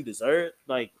like what you deserve,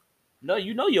 like no,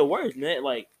 you know your worth, man.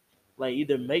 Like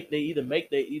either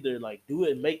like do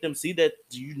it and make them see that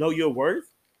you know your worth,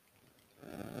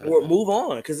 or move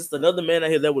on, because it's another man out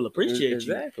here that will appreciate you,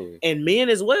 Exactly. and men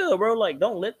as well, bro. Like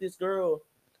don't let this girl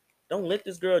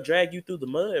drag you through the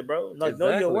mud, bro. Like know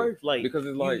your Exactly. worth. Like Because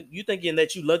it's like you thinking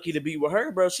that you lucky to be with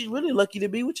her, bro. She really lucky to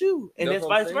be with you, and that's that's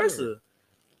what I'm vice saying. versa.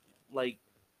 Like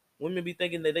women be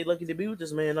thinking that they lucky to be with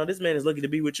this man. No, this man is lucky to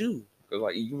be with you. Cause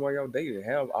like even while y'all dating,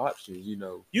 have options, you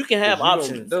know. You can have Cause you don't.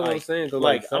 options. That's what I'm saying. Cause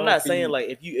like Like I'm some not saying people, like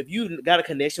if you got a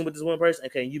connection with this one person,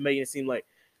 okay, you make it seem like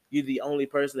you're the only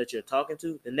person that you're talking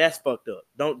to, then that's fucked up.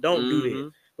 Don't do that. mm-hmm.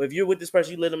 But if you're with this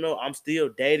person, you let them know I'm still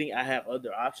dating. I have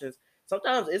other options.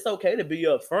 Sometimes it's okay to be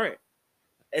upfront,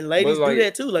 and But ladies do like,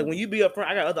 that too. Like when you be upfront,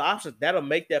 I got other options. That'll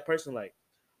make that person like,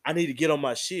 I need to get on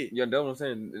my shit. yeah, that's what I'm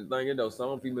saying. It's like, you know,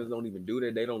 some females don't even do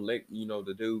that. They don't let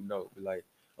the dude know. Be like,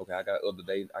 okay, I got other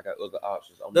dates. I got other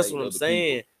options. I'm That's dating what I'm other people.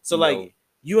 saying. So You know. like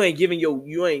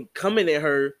you ain't coming at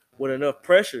her with enough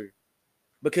pressure,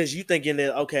 because you thinking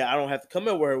that okay, I don't have to come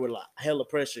in with her with like hella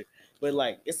pressure. But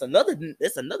like it's another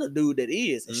dude that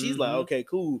is, and she's like, Mm-hmm. okay,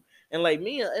 cool. And like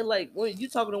me, and like when you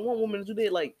talking to one woman to do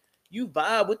that, like you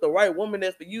vibe with the right woman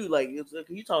that's for you. Like it's, like,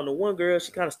 you talking to one girl,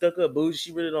 she kind of stuck up, bougie,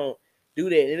 she really don't do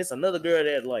that. And it's another girl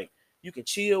that like you can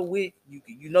chill with,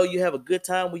 you know you have a good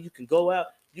time where you can go out.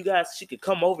 You guys, she could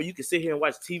come over, you can sit here and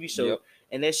watch a TV show, Yep.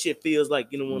 and that shit feels like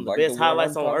one of the Like the best one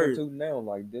highlights I'm on talking earth. to now,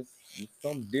 like this,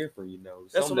 something different. You know,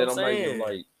 That's something what I'm that I'm not even saying.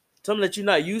 like. Something that you're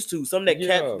not used to, something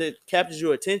Yeah. that captures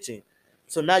your attention.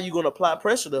 So now you're gonna apply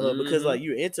pressure to her because Mm-hmm. like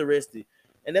you're interested,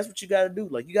 and that's what you gotta do.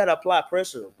 Like you gotta apply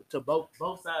pressure to both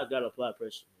sides. Gotta apply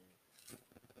pressure,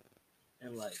 man.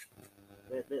 And like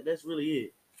that's really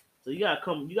it. So you gotta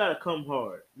come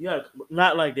hard. You gotta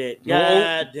not like that. Oh,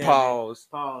 God damn it. pause.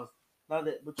 Pause. Not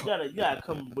that, but you gotta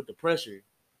come with the pressure. You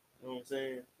know what I'm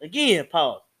saying? Again,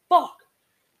 pause. Fuck.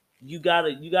 You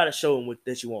gotta show them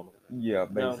that you want them. Yeah, You know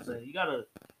what I'm basically. saying? You gotta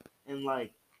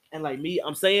and like me,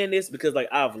 I'm saying this because like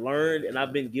I've learned and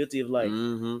I've been guilty of like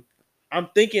Mm-hmm. I'm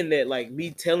thinking that like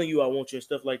me telling you I want you and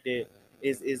stuff like that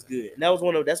is good. And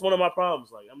that's one of my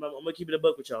problems. Like I'm gonna keep it a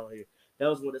buck with y'all here.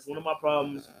 That's one of my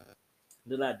problems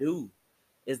that I do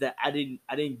is that I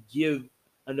didn't give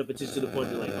enough attention to the point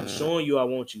that like I'm showing you I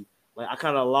want you. Like I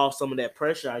kind of lost some of that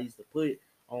pressure I used to put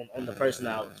on the person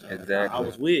I Exactly.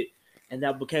 was with, and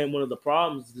that became one of the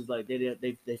problems. Is like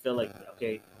they felt like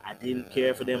okay, I didn't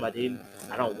care for them. I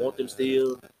don't want them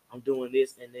still. I'm doing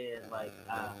this, and then like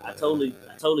I totally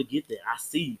get that. I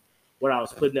see what I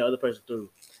was putting that other person through,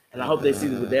 and I hope they see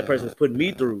what that person was putting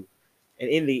me through. And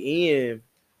in the end,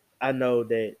 I know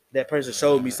that that person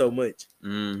showed me so much,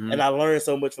 Mm-hmm. and I learned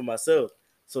so much for myself.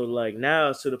 So like now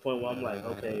it's to the point where I'm like,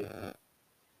 okay,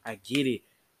 I get it.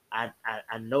 I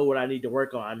know what I need to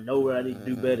work on. I know what I need to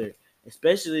do better.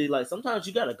 Especially like sometimes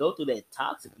you gotta go through that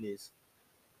toxicness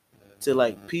to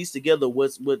like piece together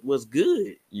what's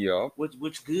good, Yeah.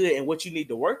 what's good, and what you need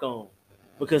to work on.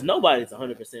 Because nobody's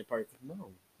 100% perfect. No.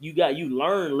 You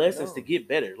learn lessons to No. get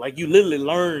better. Like you literally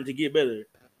learn to get better.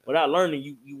 Without learning,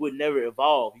 you would never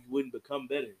evolve. You wouldn't become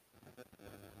better.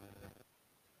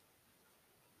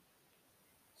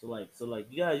 So like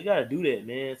you gotta do that,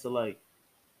 man. So like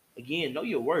again, know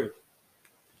your worth.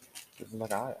 It's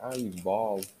like I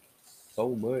evolved so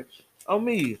much, On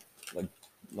me.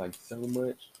 like so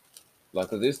much, like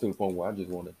cause it's to the point where I just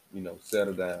want to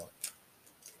settle down,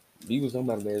 be with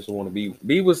somebody that actually want to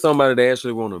be with somebody that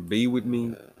actually want to be with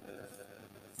me.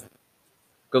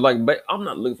 Cause like I'm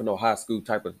not looking for no high school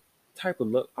type of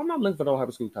look. I'm not looking for no high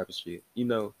school type of shit. That's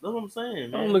what I'm saying,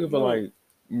 I'm man. looking You for want like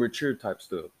mature type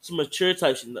stuff. some mature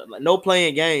type shit. Like no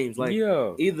playing games. Like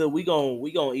Yeah. either we gonna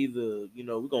either we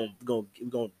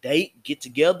gonna date, get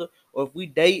together, or if we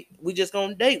date, we just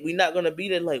gonna date. We not gonna be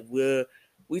there like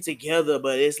we together,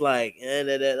 but it's like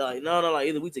like no like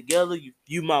either we together,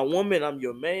 you my woman, I'm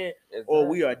your man, or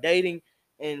we are Exactly. dating.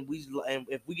 And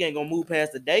if we ain't gonna move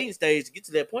past the dating stage to get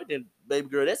to that point, then baby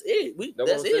girl, that's it. That's what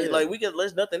That's I'm it. Like saying. we can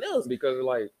there's nothing else. Because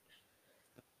like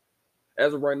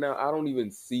as of right now, I don't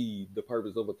even see the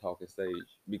purpose of a talking stage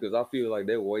because I feel like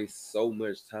they waste so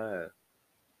much time.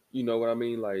 You know what I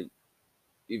mean? Like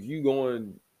if you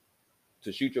going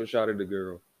to shoot your shot at the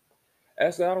girl,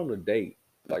 ask her out on a date.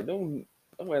 Like don't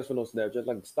ask for no Snapchat.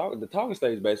 Like the talking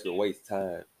stage basically wastes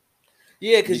time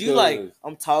Yeah, cause you like because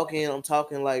I'm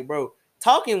talking like bro.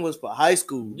 talking was for high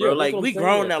school, bro. Yeah, that's Like what I'm we saying.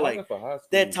 grown now. Talking Like for high school.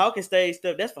 that talking stage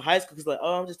stuff, that's for high school. Cause like,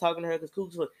 oh, I'm just talking to her because cool.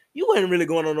 Like, you wasn't really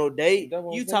going on no date. That's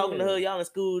what You I'm talking to her, saying. y'all in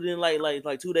school. Then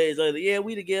like 2 days later, yeah,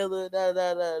 we together. Da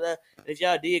da da da. If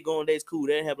y'all did go on dates, cool.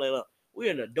 They have like, look,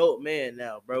 we're an adult man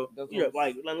now, bro. That's You're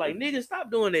what like niggas,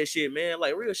 stop doing that shit, man.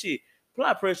 Like real shit.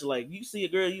 Apply pressure. Like you see a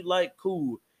girl you like,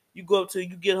 cool. You go up to,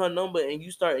 you get her number, and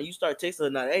you start texting her.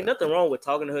 Now, ain't nothing wrong with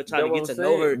talking to her, trying That's to what get I'm to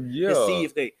know her saying. and Yeah. see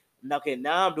if they. Now, okay,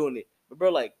 now I'm doing it, but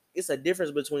bro, like it's a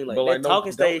difference between like But that like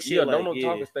talking stage shit, like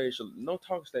talking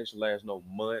stage should last no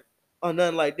month. or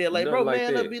nothing like that. Like, bro, Nothing like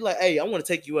man, let's that. be like, hey, I want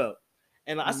to take you out.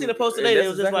 And I seen a post And today that that's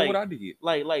was just exactly like, what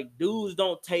I did. like dudes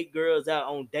don't take girls out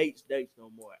on dates no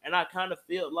more. And I kind of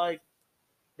feel like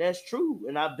that's true.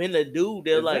 And I've been a dude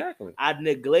that like Exactly. I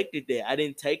neglected that. I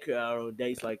didn't take her out on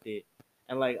dates like that.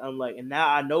 And like I'm like, and now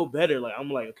I know better. Like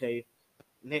I'm like, okay,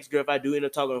 next girl, if I do end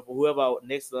up talking for whoever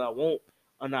next that I want,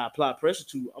 and I apply pressure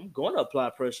to, I'm gonna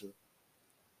apply pressure.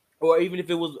 Or even if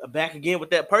it was back again with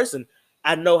that person,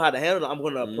 I know how to handle it. I'm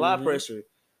gonna apply pressure.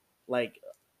 Like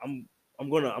I'm I'm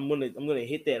gonna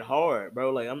hit that hard,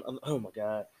 bro. Like I'm oh my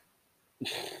god.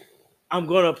 I'm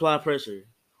gonna apply pressure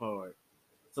hard.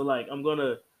 So like I'm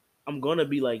gonna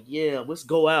be like, yeah, let's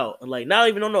go out. And like not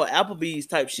even on no Applebee's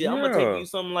type shit. I'm gonna take Yeah. you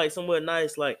something like somewhere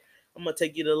nice, like I'm gonna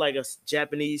take you to like a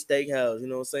Japanese steakhouse, you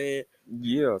know what I'm saying?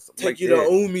 Yeah. Something Take like you to that.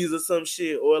 Umi's or some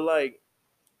shit. Or like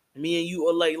me and you,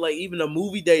 or like even a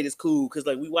movie date is cool because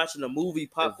like we watching a movie,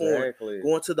 popcorn, Exactly.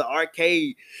 going to the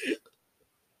arcade.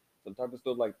 Some type of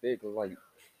stuff like that. Cause like,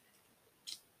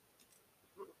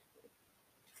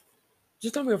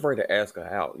 just don't be afraid to ask her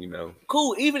out. You know.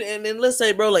 Cool. Even and then let's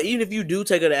say, bro, like even if you do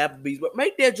take her to Applebee's, but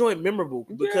make that joint memorable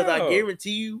because I Yeah.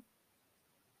 guarantee you,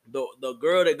 the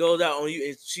girl that goes out on you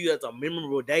and she has a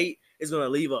memorable date is gonna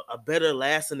leave a better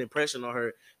lasting impression on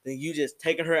her than you just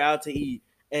taking her out to eat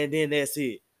and then that's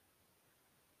it.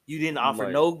 You didn't offer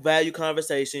Like, no value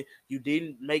conversation. You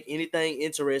didn't make anything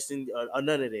interesting or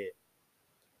none of that.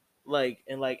 I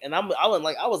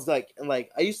was like, and like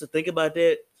I used to think about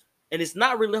that, and it's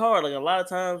not really hard. Like a lot of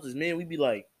times as men, we be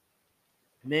like,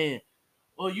 man,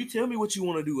 oh, you tell me what you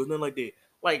want to do, or nothing like that.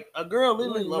 Like a girl,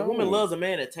 literally, a woman no. loves a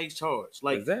man that takes charge.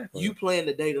 Like Exactly. you plan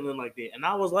the date or nothing like that. And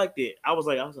I was like that. I was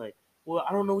like, well,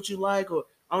 I don't know what you like, or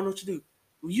I don't know what you do.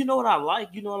 Well, you know what I like.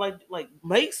 You know, like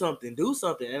make something, do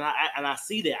something. And I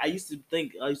see that. I used to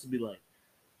be like,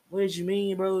 what did you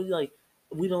mean, bro? Like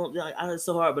we don't. Like, it's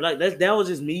so hard, but like that was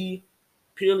just me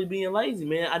purely being lazy,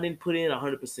 man. I didn't put in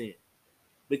 100%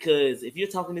 because if you're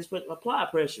talking this, apply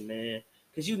pressure, man.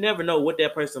 Because you never know what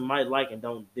that person might like and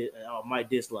don't or might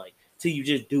dislike till you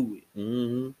just do it.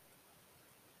 Mm-hmm.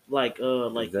 Like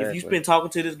Exactly. if you've been talking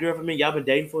to this girl for a minute, y'all been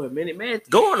dating for a minute, man,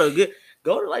 go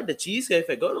to like the Cheesecake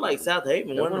Factory, go to like South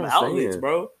Haven, That's one of what them I'm outlets, saying.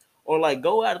 bro, or like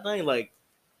go out of thing like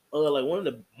one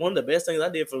of the best things I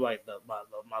did for like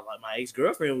my ex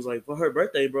girlfriend was like for her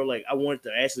birthday, bro. Like I wanted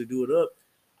to actually do it up.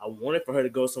 I wanted for her to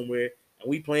go somewhere, and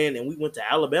we planned, and we went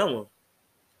to Alabama.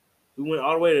 We went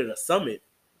all the way to the Summit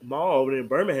Mall over there in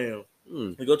Birmingham.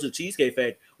 We go to the Cheesecake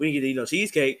Factory. We didn't get to eat no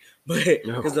cheesecake, but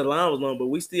because the line was long. But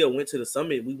we still went to the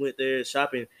Summit. We went there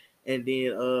shopping, and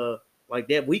then like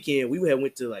that weekend we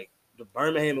went to like the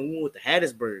Birmingham, and we went to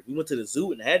Hattiesburg. We went to the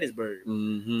zoo in Hattiesburg.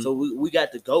 Mm-hmm. So we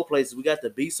got to go places. We got to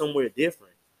be somewhere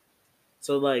different.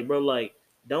 So like, bro, like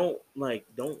don't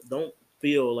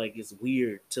feel like it's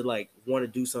weird to like want to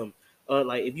do something.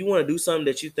 Like if you want to do something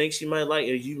that you think she might like,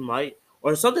 or you might,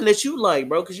 or something that you like,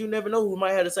 bro, because you never know who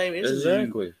might have the same interests as you.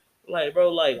 Exactly. Like,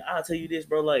 bro, like I'll tell you this,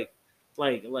 bro, like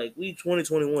we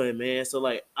 2021, man. So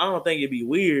like I don't think it'd be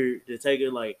weird to take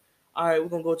it like, all right, we're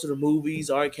gonna go to the movies,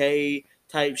 arcade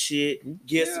type shit,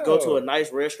 go to a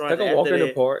nice restaurant. Take a walk in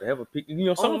the park, have a picnic. You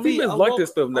know, some females like this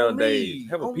stuff nowadays.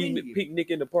 Have a picnic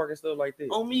in the park and stuff like that.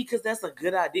 On me, because that's a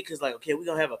good idea. Because like, okay, we're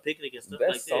gonna have a picnic and stuff like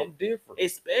that. That's something different.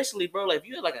 Especially, bro, like if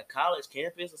you had like a college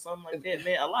campus or something like that,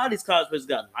 man. A lot of these college campuses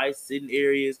got nice sitting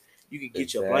areas. You can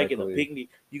get your blanket and a picnic.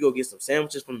 You go get some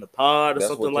sandwiches from the pod or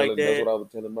something like that. That's what I was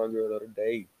telling my girl the other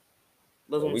day.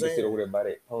 That's what I'm saying. We can sit over there by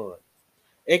that pond.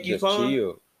 Eki's pond?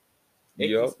 Chill.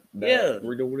 Yep. Yeah.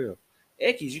 Right over there.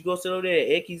 Eki's, you go sit over there at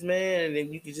Eki's, man, and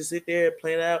then you can just sit there,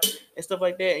 plan out and stuff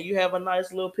like that, and you have a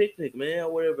nice little picnic, man,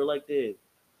 or whatever like that.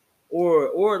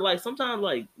 Or like sometimes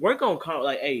like work on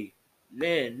like, hey,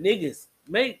 man, niggas,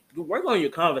 work on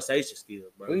your conversation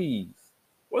skills, bro. Please.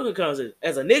 Work on conversation.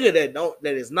 As a nigga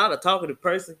that is not a talkative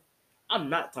person, I'm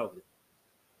not talkative.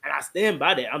 And I stand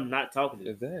by that. I'm not talkative.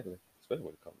 Exactly. Especially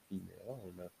when it comes to female.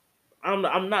 I don't know.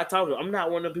 I'm not talkative. I'm not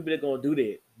one of the people that gonna do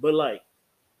that. But like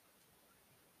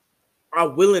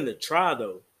I'm willing to try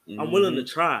though. I'm willing to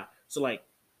try. So like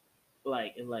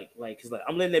cause like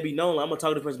I'm letting that be known. Like, I'm gonna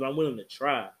talk to the person, but I'm willing to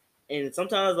try. And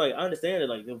sometimes like I understand it.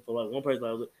 Like for like one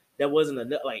person, that wasn't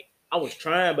enough. Like I was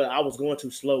trying, but I was going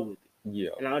too slow with it, Yeah.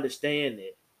 and I understand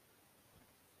that.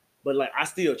 But like I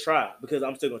still try because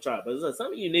I'm still gonna try. But it's like,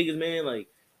 some of you niggas, man, like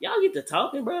y'all get to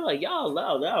talking, bro. Like y'all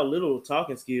little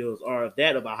talking skills are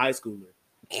that of a high schooler,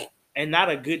 and not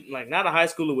a good not a high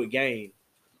schooler with game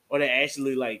or that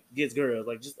actually like gets girls.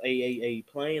 Like just a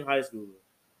plain high schooler.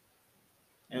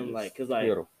 And like, cause like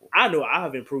Pitiful. I know I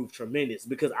have improved tremendous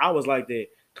because I was like that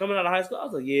coming out of high school. I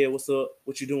was like, yeah, what's up?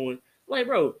 What you doing? Like,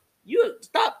 bro, you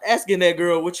stop asking that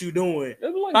girl what you doing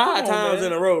Like, 5 times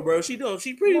man. in a row, bro. She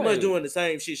pretty much Like, doing the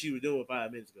same shit she was doing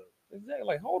 5 minutes ago. exactly.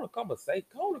 Like, hold a conversation.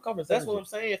 That's what I'm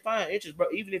saying. Find interest, bro.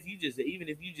 Even if you just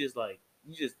like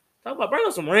you just talk about bring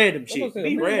up some random That's what I'm shit. saying. Be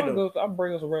Me and my random. girl, I'm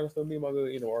bringing some random stuff. Me and my girl,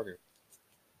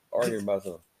 arguing about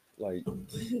something. Like,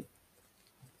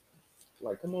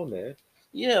 come on, man.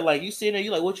 Yeah, like you sitting there,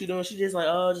 you like, what you doing? She just like,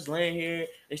 oh, just laying here.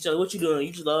 And she's like, what you doing?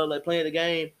 You just like playing the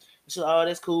game. And she's like, oh,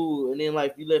 that's cool. And then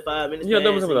like you let 5 minutes Yeah, that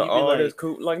pass, was and like, you be like, that's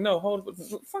cool. Like, no, hold on,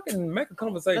 fucking make a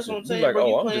conversation. that's what I'm Be saying, like, bro.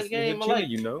 You oh, I'm playing just the game, chilling, like,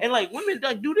 you know. and like women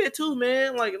like do that too,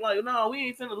 man. Like no, we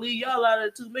ain't finna leave y'all out of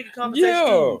it too. Make a conversation Yeah.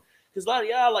 too. Cause a lot of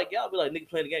y'all be like, nigga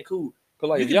playing the game, cool. Cause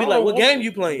like, You if can be y'all like, don't what want game to-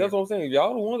 you playing? That's what I'm saying. If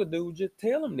y'all don't want to do, just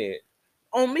tell them that.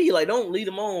 On me, like, don't lead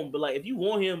him on. But like, if you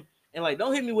want him, and like,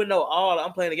 don't hit me with no, oh,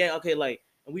 I'm playing the game. Okay, like,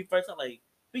 and we first time like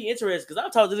be interested. Cause I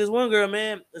talked to this one girl,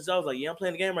 man. And so I was like, yeah, I'm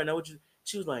playing the game right now. What you?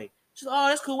 She was like, oh,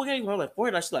 that's cool. What game? I'm like,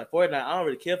 Fortnite. She's like, Fortnite. I don't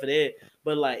really care for that,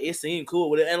 but like, it seemed cool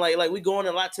with it. And like we going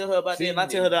and I tell her about that, and I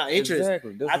tell her that interest.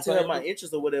 Exactly. I tell her my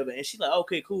interest or whatever, and she's like,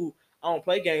 okay, cool. I don't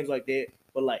play games like that,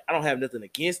 but like, I don't have nothing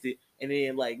against it. And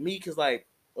then like me, cause like,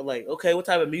 okay, what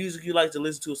type of music you like to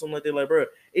listen to or something like that? Like, bro,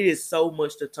 it is so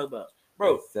much to talk about.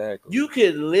 Bro, exactly. You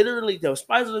could literally, the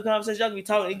spice of the conversation, y'all can be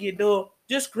talking and get done.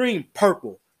 Just scream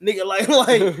purple, nigga, like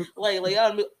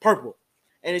y'all purple,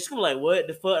 and it's gonna be like, what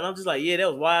the fuck? And I'm just like, yeah,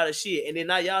 that was wild as shit. And then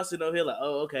now y'all sitting over here like,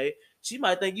 oh, okay, she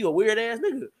might think you a weird ass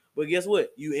nigga, but guess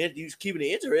what? You keeping it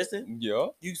interesting. Yeah,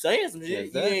 you saying some shit.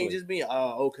 Exactly. You ain't just being,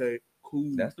 oh, okay,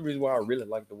 cool. That's the reason why I really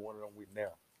like the one I'm with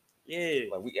now. Yeah,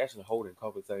 like we actually holding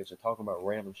conversation, talking about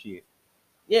random shit.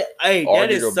 Yeah, hey,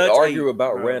 that is such argue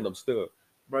about random stuff,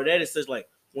 bro. That is such like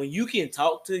when you can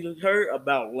talk to her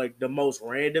about like the most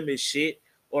randomest shit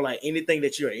or like anything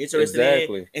that you're interested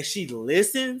in, and she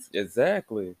listens.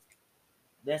 Exactly.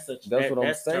 That's what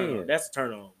I'm saying. That's a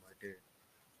turn on right there.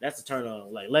 That's a turn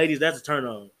on. Like ladies, that's a turn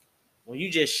on. When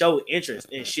you just show interest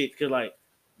in shit, cause like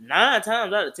 9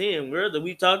 times out of 10, girls that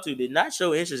we talked to did not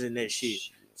show interest in that shit.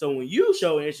 So when you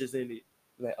show interest in it,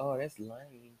 like, oh, that's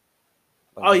lame.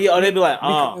 Like, oh yeah, they be like,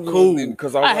 oh, cool.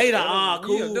 Because I hate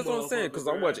cool. Yeah, that's what I'm saying. Because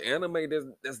I watch anime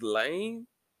that's lame.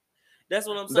 That's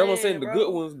what I'm saying. That's what I'm saying. The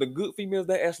good ones, the good females,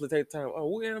 they actually take time. Oh,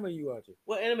 what anime you watching?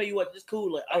 What anime you watch? It's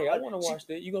cool. Like, hey, I want to watch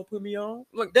that. You gonna put me on?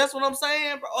 Like, that's what I'm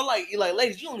saying, bro. Or like,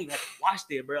 ladies, you don't even have to watch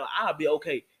that, bro. Like, I'll be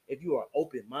okay if you are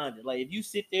open minded. Like, if you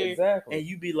sit there and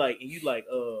you be like,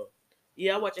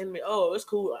 yeah, I watch anime. Oh, it's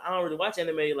cool. I don't really watch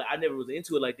anime. Like, I never was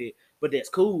into it like that, but that's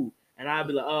cool. And I'd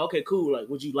be like, oh, okay, cool. Like,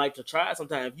 would you like to try it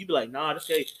sometime? If you be like, nah, that's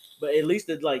okay. But at least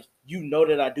it's like, you know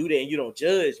that I do that and you don't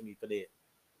judge me for that.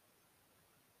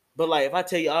 But like, if I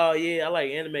tell you, oh yeah, I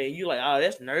like anime, and you like, oh,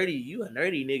 that's nerdy. You a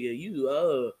nerdy nigga.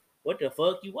 You what the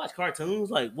fuck? You watch cartoons?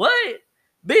 Like what?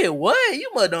 Bitch, what? You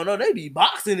must don't know they be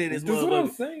boxing in this motherfucker. That's what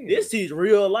I'm saying. This teach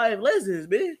real life lessons,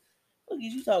 bitch. What are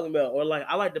you talking about? Or like,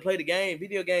 I like to play the game,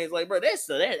 video games. Like, bro, that's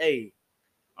a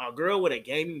girl with a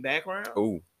gaming background.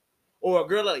 Ooh. Or a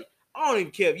girl like, I don't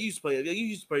even care if you used to play. You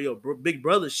used to play your big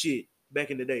brother shit back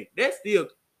in the day. That still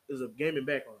is a gaming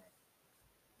background.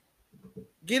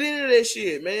 Get into that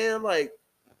shit, man. Like,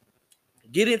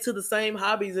 get into the same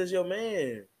hobbies as your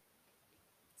man.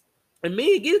 And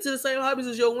men, get into the same hobbies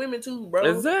as your women too, bro.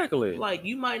 Exactly. Like,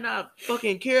 you might not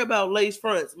fucking care about lace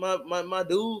fronts, my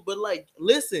dude, but like,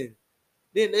 listen.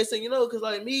 Then they say, because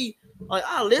like me, like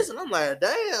I listen, I'm like,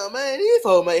 damn, man, these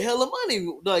folks make hella money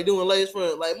like doing lace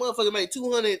front. Like, motherfucker make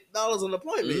 $200 an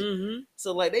appointment. Mm-hmm.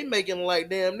 So like they making like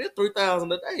damn near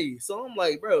 $3,000 a day. So I'm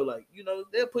like, bro, like,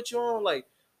 they'll put you on, like,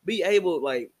 be able,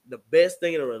 like, the best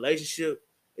thing in a relationship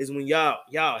is when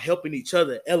y'all helping each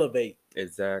other elevate.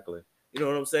 Exactly. You know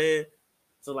what I'm saying?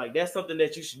 So like that's something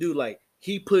that you should do. Like,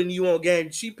 he putting you on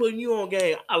game, she putting you on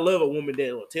game. I love a woman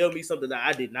that will tell me something that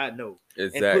I did not know.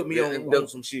 Exactly. And put me on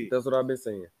some shit. That's what I've been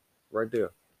saying. Right there.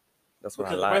 That's what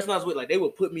I like. Because the person I was with, like, they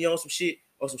would put me on some shit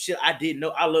or some shit I didn't know.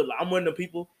 I love, like, I'm one of the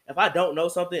people, if I don't know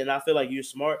something and I feel like you're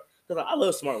smart, because like, I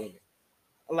love smart women.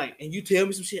 Like, and you tell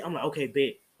me some shit, I'm like, okay,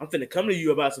 bet. I'm finna come to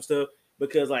you about some stuff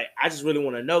because, like, I just really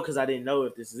want to know because I didn't know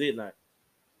if this is it or not.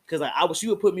 Cause like she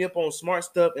would put me up on smart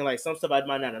stuff and like some stuff I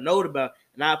might not have known about,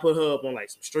 and I put her up on like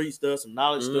some street stuff, some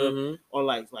knowledge stuff, or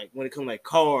like when it comes like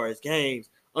cars, games,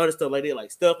 other stuff like that,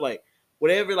 like stuff like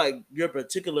whatever like your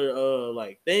particular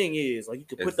like thing is, like you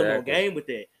can put them on game with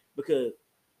that because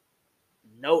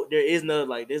there's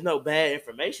no bad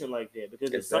information like that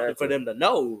because it's something for them to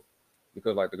know.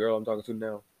 Because like the girl I'm talking to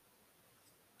now,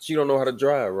 she don't know how to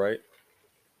drive, right?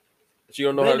 She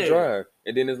don't know how to drive,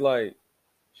 and then it's like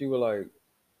she was like,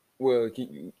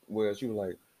 she was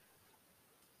like,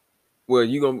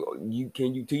 well,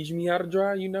 can you teach me how to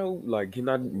drive? You know, like can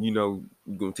I, you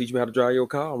gonna teach me how to drive your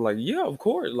car? I'm like, yeah, of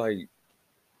course. Like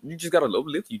you just gotta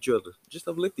uplift each other. Just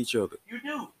uplift each other. You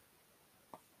do.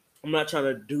 I'm not trying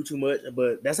to do too much,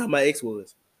 but that's how my ex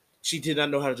was. She did not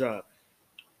know how to drive.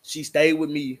 She stayed with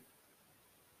me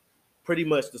pretty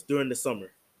much during the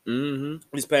summer.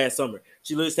 This past summer,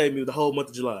 she literally stayed with me the whole month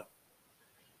of July.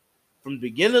 From the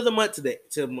beginning of the month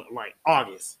to like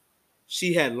August,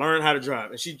 she had learned how to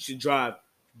drive, and she drive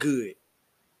good.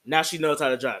 Now she knows how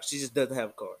to drive. She just doesn't have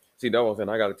a car. See, that was saying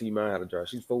I gotta teach mine how to drive.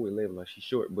 She's 4'11", like she's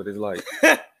short, but it's like,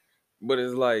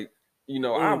 you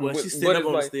know, but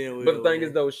the thing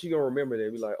is though, she gonna remember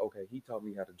that. Be like, okay, he taught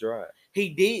me how to drive. He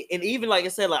did, and even like I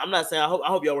said, like I'm not saying I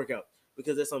hope y'all work out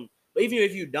because there's some. But even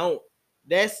if you don't,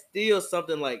 that's still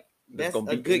something like that's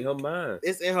gonna be in her mind.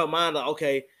 It's in her mind. Like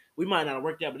okay, we might not have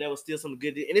worked out, but that was still something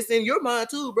good, and it's in your mind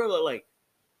too, brother. Like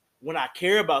when I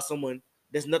care about someone,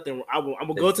 there's nothing. I'm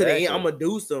gonna go to the end. I'm gonna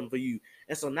do something for you,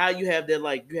 and so now you have that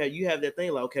like you have that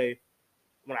thing like okay,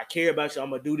 when I care about you, I'm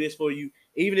gonna do this for you.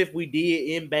 Even if we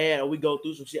did end bad or we go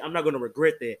through some shit, I'm not gonna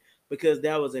regret that because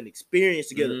that was an experience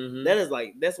together.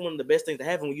 That's one of the best things to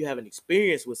happen when you have an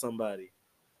experience with somebody.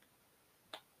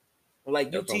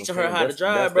 Like you teaching her how to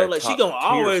drive, bro. Like she gonna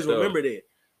always remember that.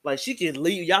 Like she can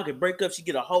leave, y'all can break up. She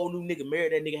get a whole new nigga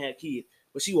married. That nigga had kids,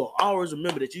 but she will always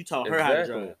remember that you taught her how to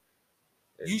drive.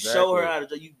 You show her how to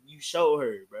drive. You show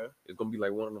her, bro. It's gonna be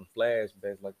like one of them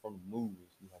flashbacks, like from the movies.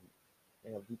 Like,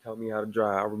 damn, he taught me how to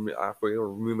drive. I forever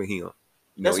remember him.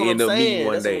 That's what I'm saying.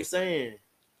 That's what I'm saying.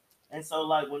 And so,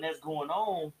 like, when that's going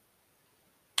on,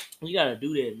 you gotta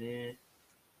do that, man.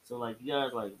 So, like, you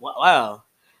guys, like, wow,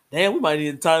 damn, we might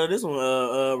need to title this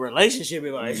one, relationship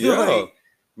advice. Yeah, like,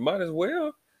 might as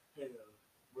well.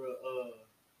 Bro,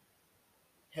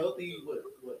 healthy,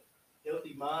 what?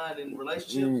 Healthy mind and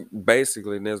relationships.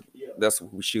 Basically, that's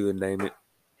what we should name it.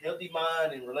 Healthy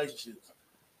mind and relationships,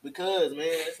 because man,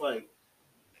 it's like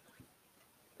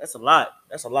that's a lot.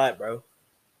 That's a lot, bro.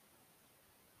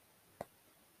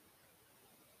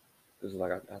 It's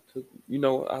like I took,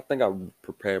 I think I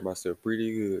prepared myself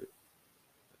pretty good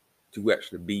to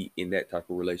actually be in that type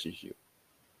of relationship.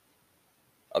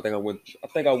 I think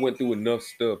I went through enough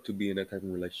stuff to be in that type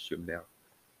of relationship now.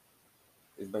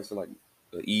 It's basically like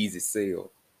an easy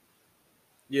sell.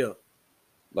 Yeah.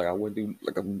 Like I went through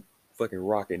like a fucking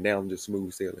rocket. Now I'm just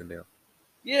smooth sailing now.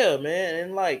 Yeah, man.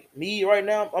 And like me right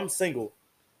now, I'm single.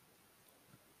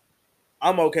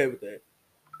 I'm okay with that.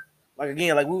 Like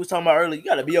again, like we was talking about earlier, you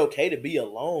gotta be okay to be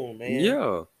alone, man.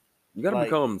 Yeah. You gotta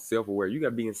become self-aware. You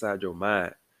gotta be inside your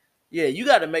mind. Yeah, you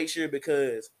gotta make sure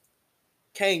because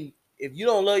if you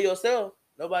don't love yourself,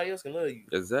 nobody else can love you.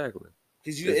 Exactly.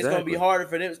 Because it's gonna be harder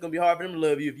for them. It's gonna be hard for them to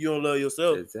love you if you don't love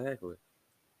yourself. Exactly.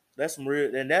 That's some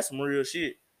real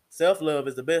shit. Self-love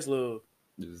is the best love.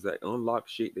 Exactly. Unlock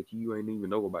shit that you ain't even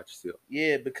know about yourself.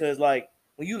 Yeah, because like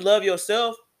when you love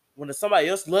yourself, when somebody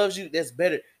else loves you, that's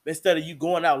better instead of you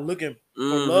going out looking for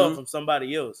love from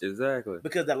somebody else. Exactly.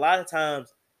 Because a lot of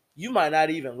times you might not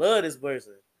even love this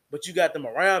person, but you got them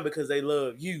around because they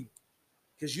love you.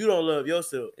 Because you don't love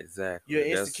yourself. Exactly. You're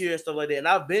insecure and stuff like that. And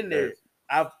I've been there.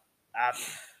 My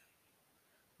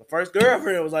first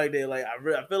girlfriend was like that. Like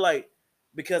I feel like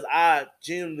because I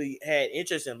genuinely had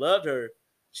interest and loved her,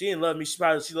 she didn't love me. She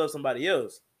loved somebody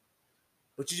else.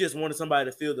 But you just wanted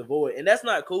somebody to fill the void. And that's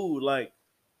not cool. Like,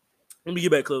 let me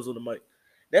get back close on the mic.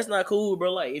 That's not cool,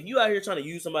 bro. Like, if you out here trying to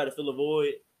use somebody to fill a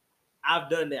void, I've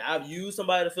done that. I've used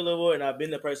somebody to fill a void, and I've been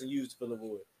the person used to fill a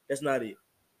void. That's not it.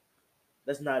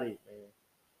 That's not it, man.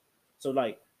 So,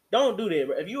 like, don't do that,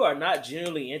 bro. If you are not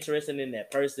genuinely interested in that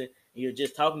person, and you're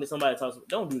just talking to somebody,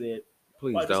 don't do that.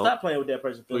 Please don't. Stop playing with that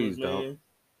person's feelings, man.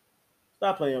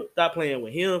 Stop playing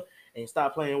with him, and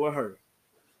stop playing with her.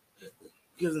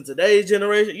 Because in today's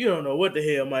generation, you don't know what the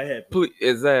hell might happen.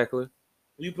 Exactly.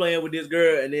 You playing with this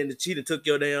girl, and then the cheater took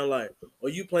your damn life. Or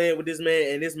you playing with this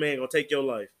man, and this man gonna take your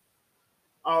life.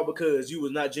 All because you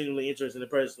was not genuinely interested in the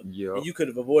person. Yep. And you could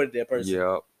have avoided that person.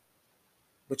 Yep.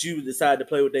 But you decided to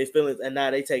play with their feelings, and now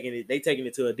they taking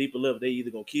it to a deeper level. They either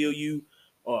gonna kill you,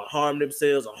 or harm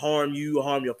themselves, or harm you, or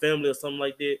harm your family, or something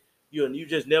like that. You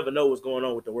just never know what's going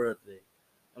on with the world today.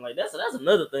 And like that's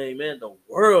another thing, man. The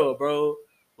world, bro.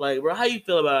 Like, bro, how you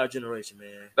feel about our generation,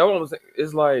 man? That's what I'm saying.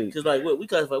 It's like, Cause like what we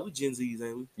classify, we Gen Zs,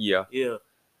 ain't we? yeah, Yeah.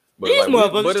 but These like we,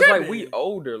 motherfuckers but it's like we tripping.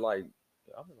 older. Like,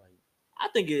 I'm like, I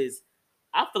think it's.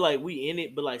 I feel like we in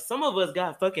it, but like some of us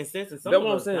got fucking sense and some that's of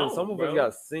what I'm us saying. don't, Some of us bro.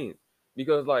 got sense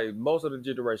because like most of the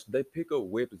generation, they pick up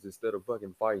weapons instead of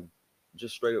fucking fighting,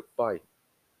 just straight up fight.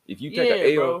 If you take Yeah,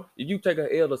 a L, bro. if you take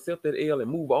a L, accept that L and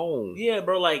move on. Yeah,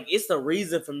 bro. Like it's the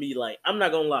reason for me. Like I'm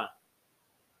not gonna lie,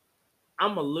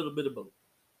 I'm a little bit of both.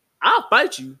 I'll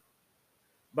fight you,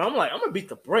 but I'm like I'm gonna beat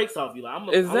the brakes off you.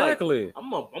 Like Exactly. I'm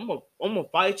gonna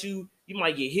fight you. You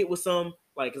might get hit with some.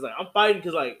 Like cause like I'm fighting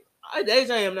cause like at the age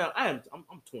I am now, I'm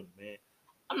 20, man.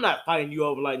 I'm not fighting you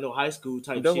over like no high school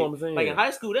type That's shit. what I'm saying. Like in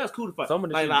high school, that was cool to fight. Some of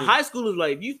the Like, shit like just high school is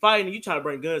like if you fighting and you try to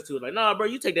bring guns to it. Like nah, bro,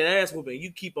 you take that ass whooping and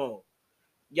you keep on.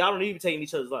 Y'all don't even take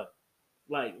each other's life.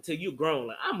 Like until you grown.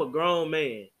 Like I'm a grown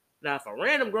man. Now if a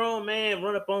random grown man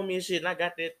run up on me and shit and I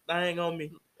got that thing on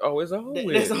me, oh, it's a whole that's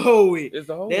with. a whole way. It's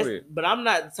a whole That's with. but I'm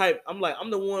not the type. I'm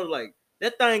the one like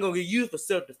that thing gonna get used for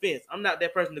self defense. I'm not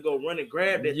that person to go run and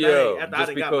grab that thing after I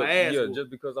done got my ass whooped. just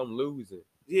because I'm losing.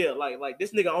 Yeah, like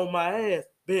this nigga on my ass.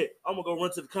 Bet I'm gonna go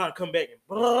run to the car, and come back and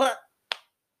blah,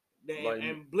 Like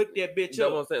and blick that bitch that's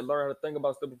what up. I'm saying. Learn how to think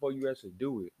about stuff before you actually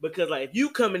do it. Because like if you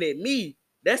coming at me,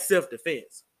 that's self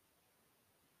defense.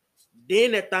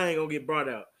 Then that thing gonna get brought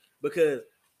out because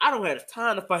I don't have the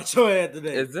time to fight your ass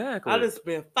today. Exactly. I just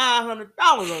spent $500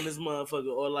 on this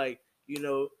motherfucker, or like you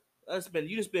know,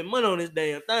 you just spend money on this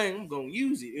damn thing. I'm gonna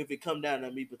use it if it come down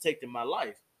to me protecting my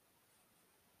life.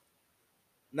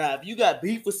 Now, if you got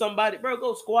beef with somebody, bro,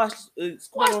 go squash that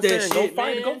shit,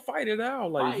 man. Go fight it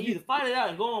out. Like Either fight it out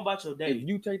and go on about your day. if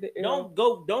you take the L,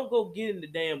 Don't go get in the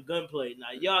damn gunplay.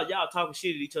 Now, y'all talking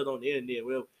shit at each other on the internet.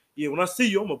 Well, yeah, when I see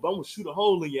you, I'm gonna shoot a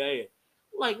hole in your ass.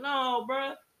 Like, no,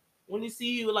 bro. When you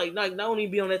see you, like, don't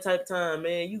even be on that type of time,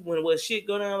 man. You when shit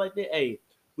go down like that, hey,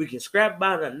 we can scrap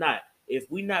about it or not. If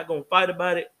we not gonna fight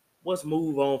about it, let's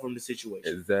move on from the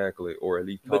situation. exactly, or at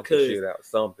least talk the shit out,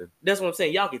 something. That's what I'm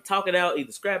saying. Y'all can talk it out,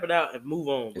 either scrap it out and move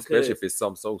on. Especially if it's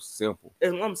something so simple.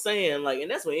 That's what I'm saying. Like,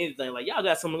 and that's what anything. Like, y'all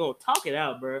got someone gonna talk it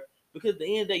out, bro. Because at the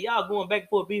end of the day, y'all going back and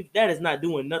forth beef, that is not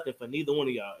doing nothing for neither one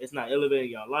of y'all. It's not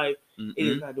elevating y'all life. Mm-mm. It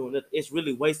is not doing nothing. It's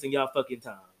really wasting y'all fucking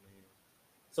time, man.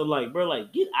 So, like, bro,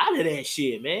 like, get out of that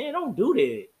shit, man. Don't do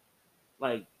that.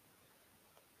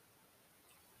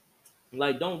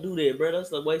 Like, don't do that, bro.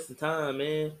 That's like wasting time,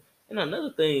 man. And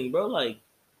another thing, bro, like,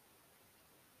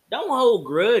 don't hold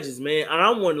grudges, man.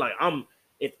 And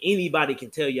if anybody can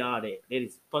tell y'all that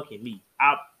is fucking me.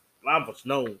 I was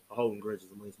known for holding grudges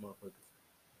amongst motherfuckers.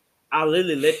 I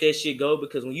literally let that shit go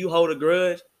because when you hold a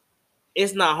grudge,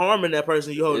 it's not harming that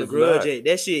person you hold a grudge at.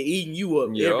 That shit eating you up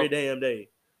every damn day.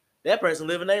 That person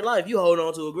living their life. You hold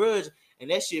on to a grudge and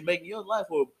that shit making your life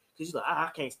horrible. Because you're like, I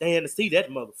can't stand to see that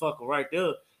motherfucker right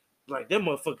there. Like that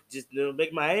motherfucker just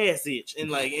make my ass itch. And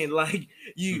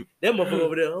you that motherfucker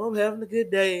over there, oh, I'm having a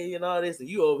good day and all this, and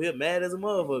you over here mad as a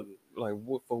motherfucker. Like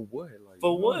what for what? Like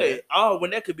for what? Oh,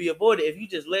 when that could be avoided if you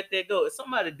just let that go. If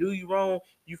somebody do you wrong,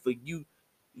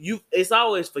 it's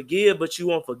always forgive, but you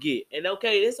won't forget. And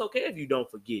okay, it's okay if you don't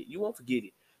forget. You won't forget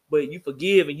it. But you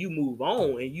forgive and you move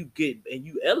on and you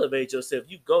elevate yourself.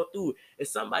 You go through it. If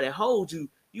somebody holds you,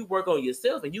 you work on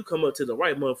yourself and you come up to the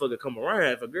right motherfucker come around.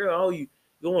 If a girl hold you,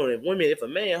 go on. If women, if a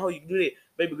man hold you, do that,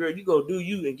 baby girl, you go do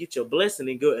you and get your blessing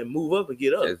and go and move up and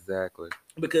get up. Exactly.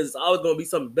 Because it's always gonna be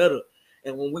something better.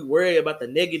 And when we worry about the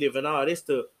negative and all this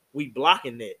stuff, we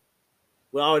blocking that.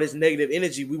 With all this negative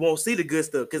energy, we won't see the good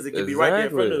stuff because it can be right there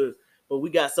in front of us. But we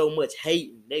got so much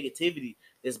hate and negativity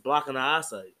that's blocking our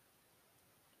eyesight.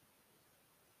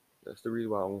 That's the reason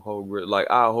why I don't hold grudge. Like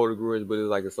I hold a grudge, but it's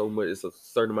like it's a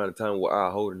certain amount of time where I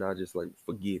hold it and I just like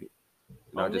forget it.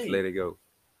 And I just let it go.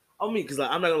 Because like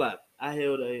I'm not gonna lie, I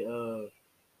held a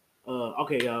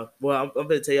okay, y'all. Well, I'm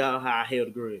gonna tell y'all how I held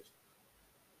a grudge.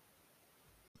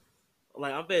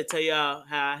 Like I'm gonna tell y'all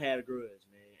how I had a grudge,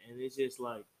 man. And it's just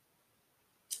like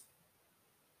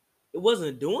it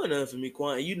wasn't doing nothing for me,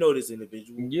 Quan. And you know this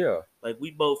individual. Yeah. Like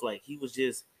we both like he was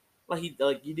just he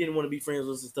didn't want to be friends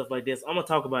with us and stuff like this. I'm gonna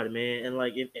talk about it, man. And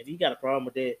like if he got a problem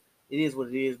with that, it is what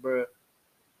it is, bro.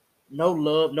 No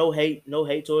love, no hate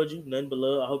towards you, nothing but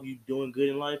love. I hope you're doing good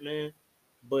in life, man.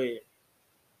 But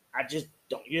I just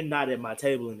don't. You're not at my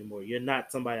table anymore. You're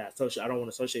not somebody I don't want to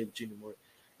associate with you anymore.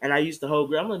 And I used to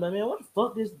hold. I'm like, man, what the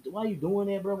fuck this? Why you doing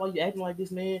that, bro? Why you acting like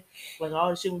this, man? Like all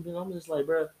this shit we've been. I'm just like,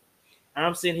 bro. And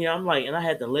I'm sitting here. I'm like, and I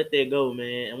had to let that go,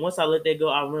 man. And once I let that go,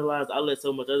 I realized I let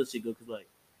so much other shit go because like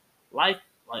life,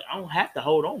 like I don't have to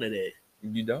hold on to that.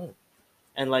 You don't.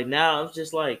 And like now, I'm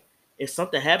just like, if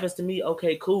something happens to me,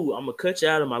 okay, cool. I'm gonna cut you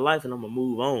out of my life and I'm gonna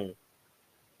move on.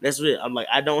 That's it. I'm like,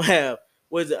 I don't have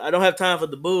I don't have time for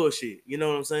the bullshit. You know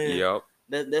what I'm saying? Yep.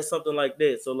 That's something like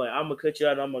that. So like I'm gonna cut you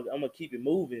out, I'm gonna keep it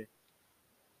moving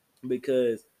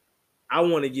because I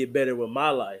want to get better with my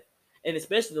life. And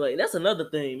especially like that's another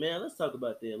thing, man. Let's talk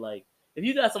about that. Like if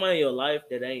you got somebody in your life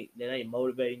that ain't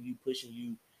motivating you, pushing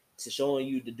you, to showing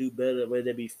you to do better, whether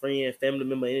it be friend, family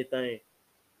member, anything.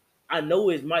 I know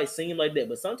it might seem like that,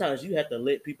 but sometimes you have to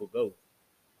let people go.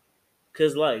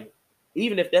 Cause like,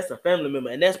 even if that's a family member,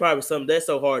 and that's probably something that's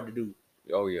so hard to do.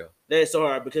 Oh yeah. That's so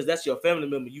hard because that's your family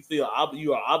member. You feel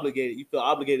you are obligated. You feel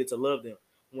obligated to love them.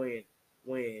 When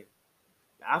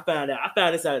I found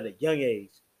this out at a young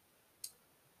age.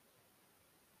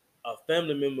 A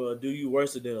family member will do you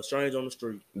worse than a stranger on the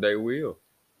street. They will.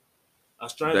 A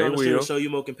stranger They on the street will will. show you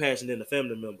more compassion than a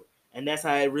family member, and that's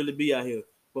how it really be out here.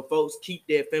 But folks keep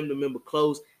their family member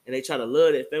close, and they try to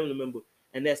love that family member,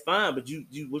 and that's fine. But you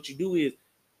what you do is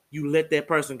you let that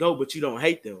person go, but you don't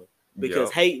hate them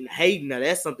because Yep. hating now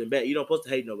that's something bad. You don't supposed to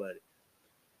hate nobody,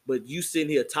 but you sitting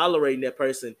here tolerating that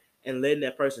person and letting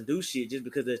that person do shit just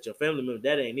because that's your family member.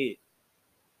 That ain't it.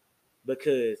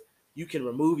 Because you can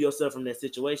remove yourself from that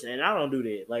situation, and I don't do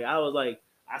that. Like I was like,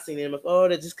 I seen them like, oh,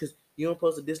 that's just because you don't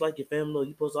supposed to dislike your family, or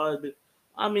you supposed to always be.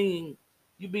 I mean,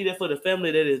 you be there for the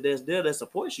family that's there that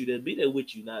supports you, that be there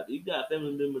with you. Now, if you got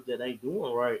family members that ain't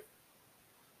doing right,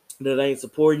 that ain't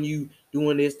supporting you,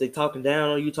 doing this, they talking down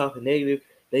on you, talking negative,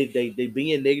 they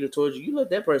being negative towards you. You let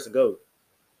that person go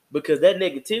because that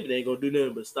negativity ain't gonna do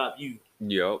nothing but stop you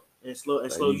Yep. and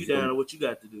Like slow you you just gonna down on what you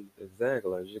got to do.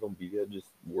 exactly like you're gonna be there just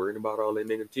worrying about all that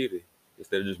negativity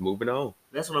instead of just moving on.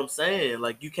 That's what I'm saying.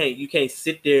 Like you can't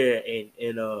sit there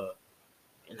and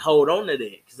hold on to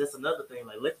that because that's another thing.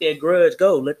 Like let that grudge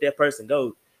go, let that person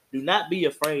go. Do not be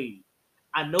afraid.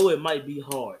 I know it might be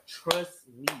hard. Trust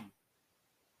me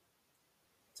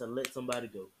to let somebody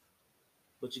go,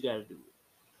 but you got to do it.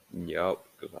 Yep.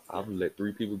 Because Yeah. I've let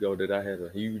 3 people go that I had a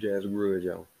huge ass grudge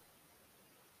on.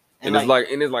 And like,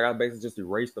 And it's like I basically just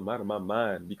erased them out of my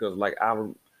mind because like I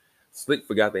slick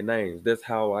forgot their names. That's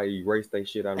how I erased their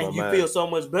shit out of my and you feel mind. so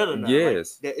much better now. Like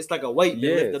Yes. that, it's like a weight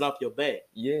been lifted Yes. off your back.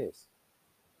 Yes.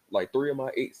 Like 3 of my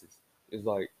exes. It's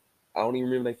like I don't even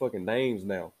remember their fucking names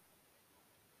now.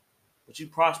 But you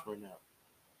prosper now.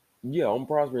 Yeah, I'm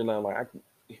prospering now. Like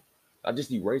I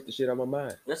just erased the shit out of my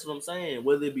mind. That's what I'm saying.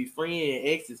 Whether it be friend,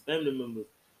 exes, family members,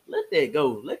 let that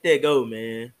go. Let that go,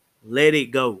 man. Let it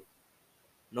go.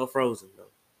 No frozen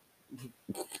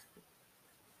though.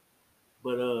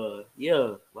 But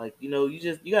yeah, like you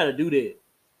gotta do that.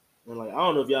 And like I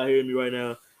don't know if y'all hearing me right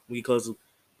now. Because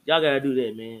y'all gotta do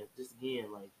that, man. Just again,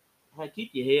 like keep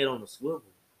your head on the swivel.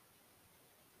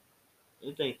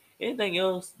 Anything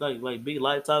else like big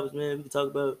life topics, man? We can talk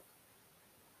about.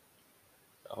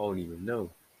 I don't even know.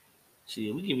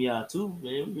 Shit, we giving y'all two,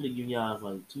 man. We really giving y'all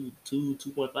like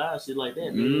 2.5, shit like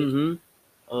that, man.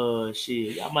 Mm-hmm.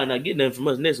 Shit, y'all might not get nothing from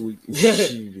us next week.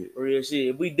 Shit. Real shit.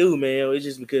 If we do, man, it's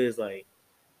just because like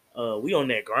we on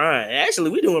that grind. Actually,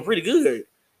 we doing pretty good.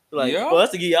 Like Yeah. for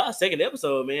us to get y'all a second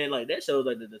episode, man, like that shows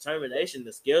like the determination,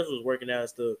 the schedule's working out and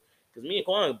stuff. Cause me and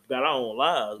Quan got our own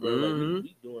lives, bro. Like Mm-hmm.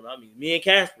 we doing. I mean, me and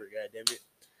Casper, goddamn it,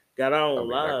 got our I own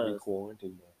mean, I could be lives.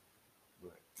 quarantined now.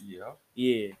 But yeah.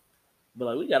 Yeah, but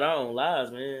like we got our own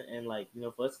lives, man. And like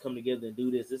for us to come together and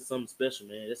do this is something special,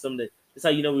 man. It's something that's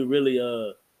how we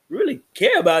really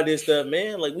care about this stuff,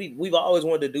 man. Like we've always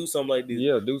wanted to do something like this,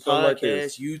 Yeah, do something like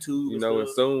this. podcast, YouTube, You and know, and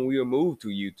stuff. soon we'll move to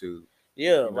YouTube.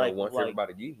 Yeah, You know, once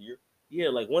everybody get here. yeah,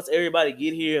 like once everybody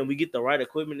get here and we get the right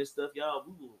equipment and stuff, y'all,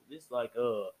 we will. This like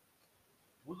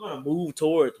we're gonna move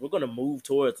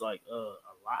towards like a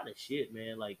lot of shit,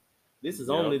 man. Like this is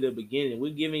Yeah. only the beginning.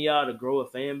 We're giving y'all to grow a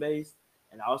fan base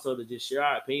and also to just share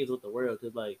our opinions with the world.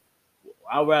 Cause like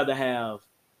I'd rather have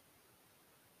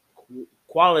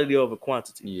quality over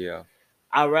quantity. Yeah.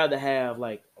 I'd rather have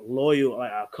like loyal,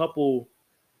 like a couple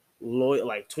loyal,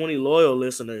 like 20 loyal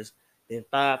listeners than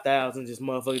 5,000 just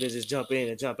motherfuckers that just jump in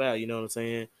and jump out. You know what I'm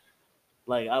saying?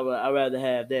 Like I'd rather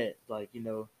have that, like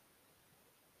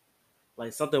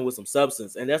like something with some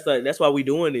substance, and that's why we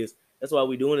doing this. That's why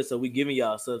we doing it. So we giving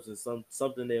y'all substance,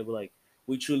 something that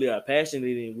we truly are passionate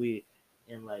in with,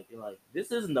 and like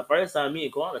this isn't the first time me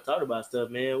and Kwana talked about stuff,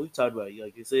 man. We talked about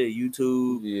like you said,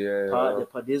 YouTube, Yeah.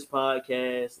 this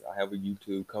podcast. I have a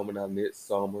YouTube coming out next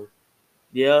summer.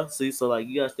 Yeah, see, so like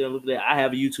you guys still look at that. I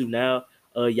have a YouTube now.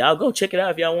 Y'all go check it out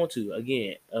if y'all want to.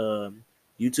 Again,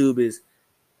 YouTube is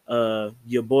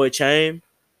your boy Chame,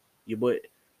 your boy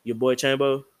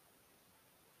Chambo.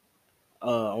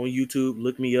 On YouTube.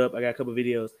 Look me up. I got a couple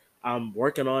videos. I'm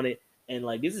working on it, And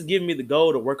like this is giving me the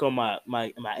goal to work on my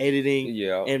editing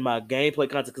Yeah. and my gameplay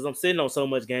content because I'm sitting on so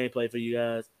much gameplay for you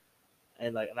guys,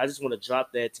 and I just want to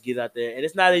drop that to get out there. And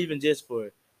it's not even just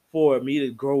for me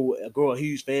to grow a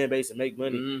huge fan base and make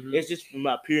money. Mm-hmm. It's just for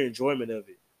my pure enjoyment of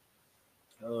it.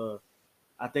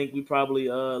 I think we probably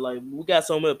like we got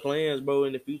so much plans, bro,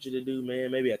 in the future to do,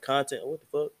 man. Maybe a content. What the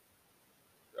fuck?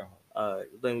 I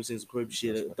think we seen some creepy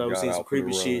shit. I thought we seen some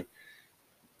creepy shit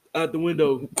out the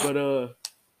window, but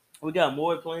we got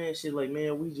more plans. Shit, like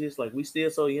man, we just like we still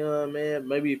so young, man.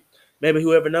 Maybe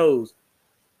whoever knows,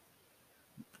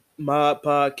 Mob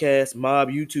Podcast, Mob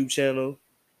YouTube channel,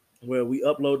 where we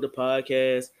upload the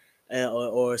podcast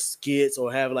or skits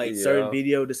or have like certain Yeah.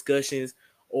 video discussions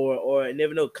or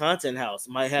never know, content house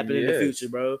might happen in the future,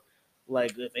 Yes. bro.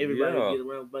 Like if everybody Yeah. get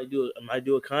around, might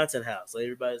do a content house. So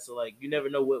everybody, so like you never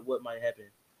know what might happen.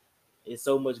 It's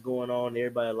so much going on in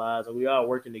everybody's lives, and we all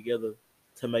working together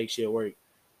to make shit work.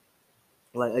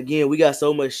 Like again, we got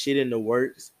so much shit in the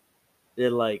works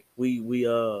that like we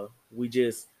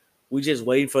just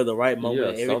waiting for the right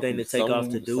moment, Yeah. and everything to take off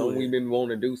to do Something we've it. been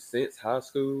wanting to do since high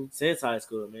school. Since high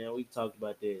school, man, we talked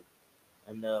about that.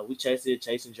 And we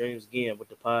chasing dreams again with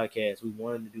the podcast. We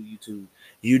wanted to do YouTube.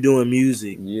 You doing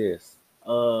music. Yes.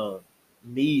 Uh,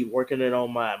 me working it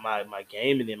on my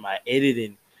gaming and my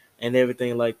editing and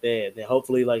everything like that. Then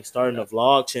hopefully like starting a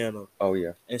vlog channel Oh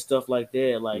yeah. and stuff like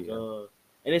that. Like Yeah.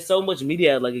 and it's so much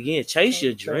media. Like again, chase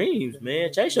your dreams,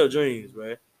 man. Chase your dreams,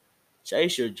 bro.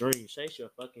 Chase your dreams. Chase your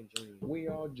fucking dreams. We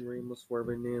all dreamers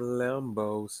swerving in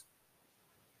Lambos.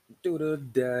 Do the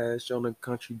dash on the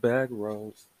country back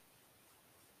roads.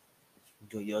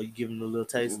 Yo, you giving them a little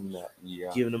taste.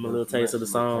 Yeah. Giving them a little taste of the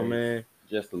song, man.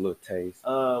 Just a little taste.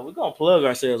 We're gonna plug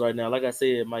ourselves right now. Like I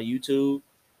said, my YouTube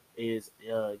is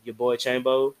your boy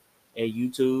Chambo at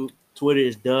YouTube. Twitter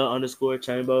is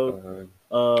 _Chambo.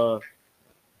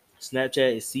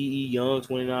 Snapchat is CE Young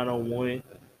 2901.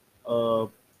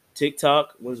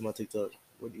 TikTok. What is my TikTok?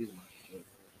 What is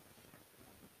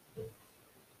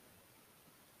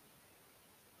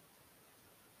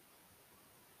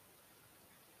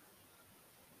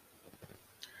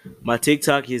my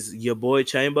TikTok is your boy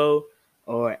Chambo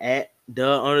or at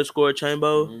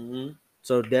 _Chambo. Mm-hmm.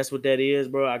 So that's what that is,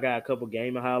 bro. I got a couple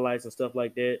gaming highlights and stuff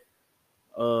like that.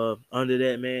 Under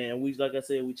that, man, and we, like I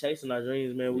said, we chasing our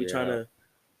dreams, man. We trying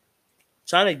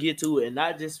to get to it, and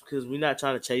not just because we're not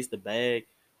trying to chase the bag.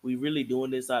 We really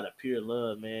doing this out of pure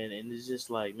love, man. And it's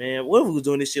just like, man, what if we was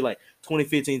doing this shit like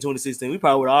 2015, 2016? We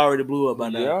probably would have already blew up by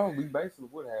now. Yeah, we basically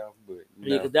would have, but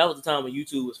yeah, because that was the time when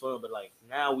YouTube was fun. But like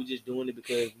now, we just doing it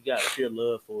because we got pure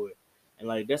love for it, and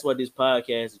like that's why this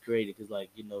podcast is created. Because like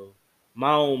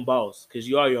my own boss, because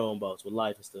you are your own boss with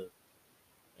life and stuff,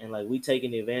 and like we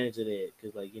taking advantage of that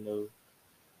because like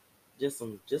just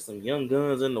some young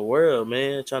guns in the world,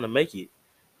 man, trying to make it.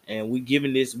 And we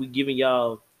giving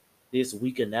y'all this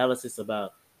week analysis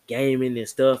about gaming and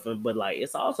stuff, but like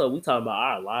it's also we talking about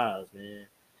our lives, man,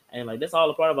 and like that's all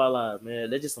a part of our lives, man.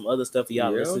 That's just some other stuff for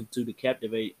y'all listen to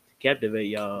captivate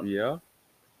y'all. Yeah.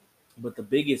 But the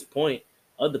biggest point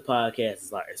of the podcast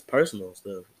is like it's personal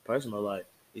stuff, it's personal, like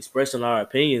expressing our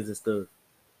opinions and stuff.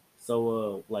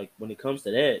 So like when it comes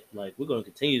to that, like we're gonna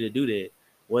continue to do that,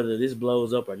 whether this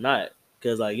blows up or not.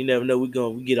 Cause like you never know, we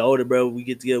get older, bro. We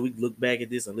get together, we look back at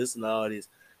this and listen to all this,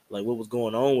 like what was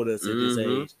going on with us at this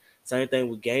age. Same thing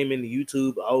with gaming,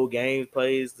 YouTube, old game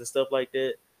plays and stuff like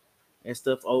that, and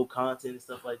stuff, old content and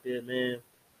stuff like that, man.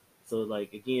 So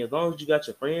like again, as long as you got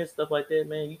your friends, stuff like that,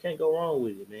 man, you can't go wrong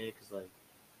with it, man. Cause like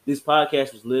this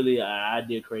podcast was literally an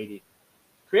idea created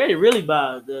really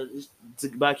by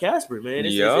Casper, man.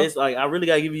 It's like I really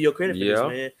gotta give you your credit for this,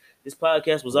 man. This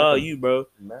podcast was all you, bro.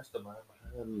 Mastermind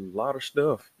behind a lot of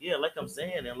stuff. Yeah, like I'm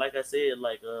saying, and like I said,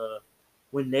 like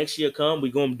when next year come,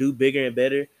 we're gonna do bigger and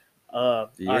better. Our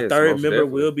third member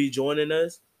will be joining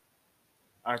us.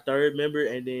 Our third member,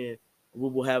 and then we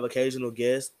will have occasional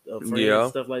guests, friends,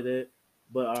 stuff like that.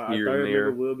 But our third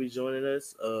member will be joining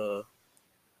us.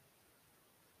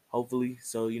 Hopefully,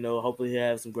 so hopefully he'll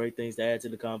have some great things to add to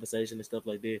the conversation and stuff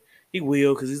like that. He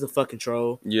will, because he's a fucking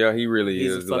troll. Yeah, he really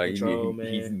is. He's a fucking troll, man.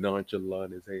 He's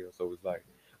nonchalant as hell. So it's like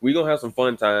we're gonna have some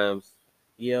fun times.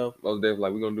 Yeah, most definitely.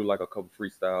 Like we're gonna do like a couple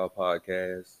freestyle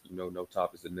podcasts. No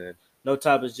topics in there. No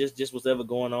topics, just whatever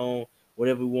going on,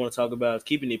 whatever we want to talk about.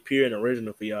 Keeping it pure and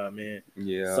original for y'all, man.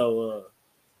 Yeah. So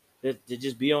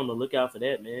just be on the lookout for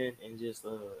that, man, and just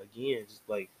again, just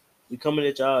like. We coming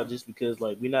at y'all just because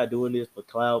like we're not doing this for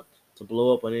clout to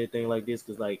blow up on anything like this.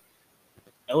 Because like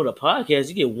on a podcast,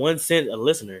 you get 1 cent a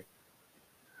listener.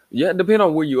 Yeah, it depends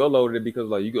on where you upload it because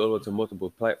like you can upload to multiple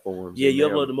platforms. Yeah, And you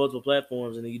they upload have, to multiple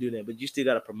platforms and then you do that, but you still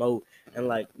gotta promote. And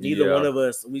like neither one yeah, of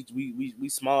us, we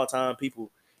small time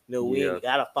people. You know, we yeah. ain't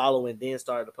gotta follow and then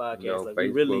start the You podcast. know, Like we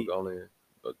Facebook really, only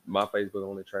my Facebook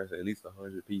only tracks at least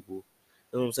 100 people. you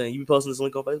know what I'm saying. You be posting this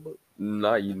link on Facebook?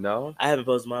 Not you know. I haven't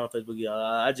posted mine on Facebook yet.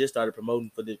 I just started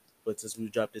promoting for the, but since we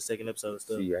dropped this second episode and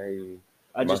stuff, See, I ain't,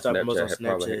 I my just started promoting on Snapchat had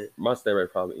probably Snapchat. my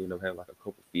Snapchat probably end up having like a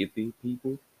couple 50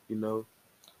 people. You know,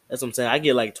 That's what I'm saying. I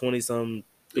get like 20 some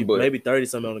people, but maybe 30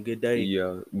 something on a good day.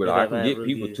 yeah, but If I I can have get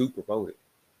really people good. to promote it.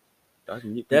 I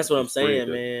can get That's people what to I'm spread saying,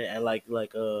 the. man.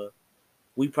 And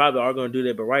we probably are gonna do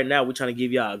that, but right now we're trying to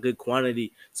give y'all a good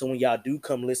quantity. So when y'all do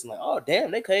come listen, like, oh damn,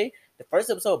 they okay. The first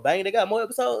episode, bang, they got more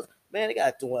episodes. Man, they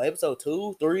got episode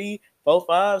 2, 3, 4,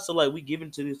 5. So like we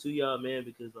giving to this to y'all, man,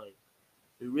 because like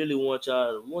we really want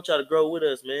y'all to grow with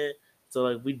us, man. So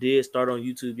like we did start on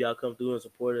YouTube, y'all come through and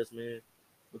support us, man.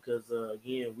 Because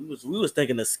again, we was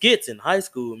thinking of skits in high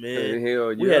school, man.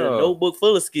 Hell We had a yeah, notebook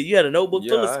full of skits. You had a notebook yeah.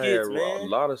 full of I had skits, a man.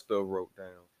 lot of stuff wrote down.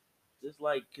 Just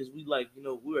like because we like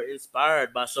we were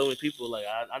inspired by so many people. Like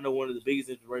I know one of the biggest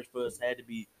inspirations for us had to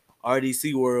be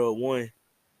RDC World One.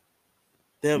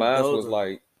 Them Mine those was are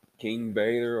like King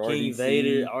Vader, King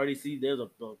Vader, RDC, RDC. There's a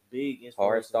big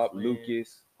Hard inspirations, Stop man.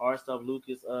 Lucas. Hard Stop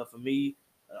Lucas. For me,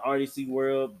 RDC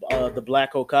World, the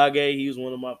Black Hokage. He was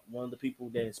one of the people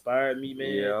that inspired me,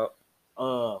 man. Yeah,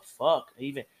 Fuck.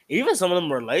 Even some of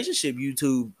them relationship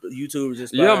YouTubers yeah,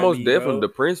 inspired most me, definitely. bro. The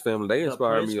Prince family, they The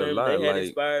inspired Prince me a family, lot. they had Like,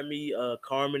 inspired me.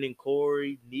 Carmen and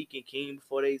Corey, Neek and King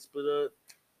before they split up,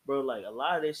 bro. Like a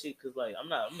lot of that shit, cause like I'm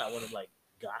not one of like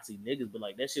gossy niggas, but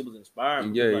like that shit was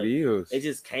inspiring yeah, because it like is. it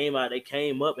just came out, they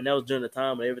came up, and that was during the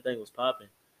time when everything was popping.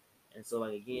 And so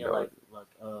like again,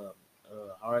 No,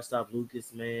 Hard Stop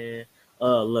Lucas, man,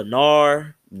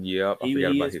 Lennar, yep, I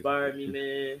forgot he about his. inspired me,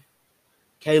 man.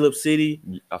 Caleb City,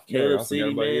 I forgot about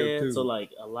him man. So too.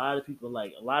 like a lot of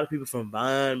people from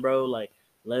Vine, bro, like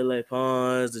Lele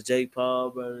Pons, the Jake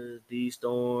Paul brothers, D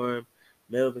Storm,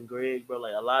 Melvin Gregg, bro.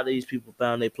 Like a lot of these people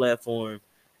found their platform,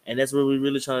 and that's what we're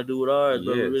really trying to do with ours,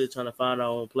 bro. We're really Yes, trying to find our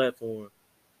own platform.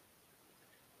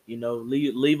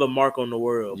 Leave a mark on the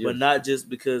world, but yes. not just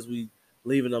because we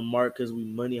leaving a mark because we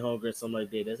money hungry or something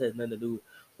like that. That has nothing to do.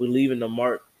 We're leaving a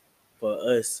mark for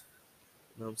us.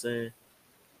 You know what I'm saying?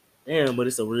 Damn, but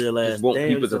it's a real Just ass. want Damn,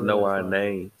 people it's to a real know ass our podcast.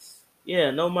 names.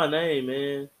 Yeah, know my name,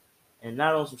 man, and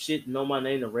not on some shit. Know my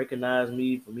name to recognize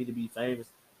me for me to be famous.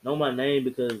 Know my name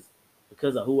because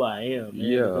of who I am, man.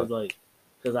 Yeah,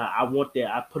 Because I want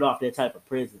that. I put off that type of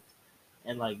presence,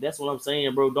 and like that's what I'm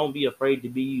saying, bro. Don't be afraid to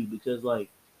be you because like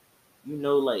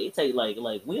like it takes like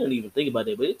we don't even think about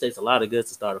that, but it takes a lot of guts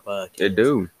to start a it podcast.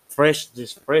 do.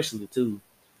 Just freshly too.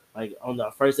 Like on the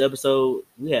first episode,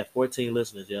 we had 14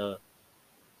 listeners, y'all.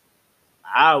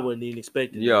 I wasn't even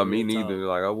expecting that Yeah, me real neither. talk.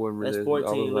 Like I wasn't That's really. I was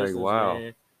 14 like, listeners, wow.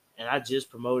 man. And I just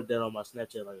promoted that on my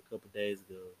Snapchat like a couple days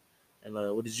ago. And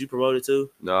what did you promote it to?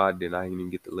 No, I didn't. I didn't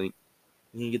even get the link.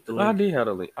 You didn't get the I link. did have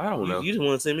a link. I don't know. You just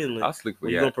want to send me the link. I slick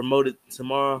Well, you gonna forgot. promote it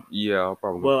tomorrow? Yeah, I'm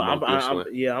probably gonna Well, promote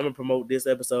this one. I'm gonna promote this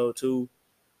episode too.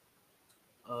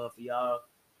 For y'all,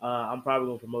 I'm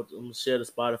probably gonna I'm gonna share the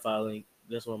Spotify link.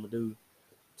 That's what I'm gonna do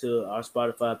to our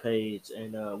Spotify page,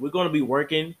 and we're gonna be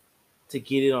working to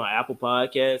get it on Apple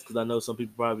Podcasts because I know some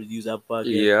people probably use Apple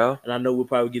Podcasts, Yeah, and I know we'll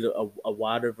probably get a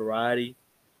wider variety.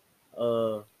 Uh,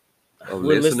 of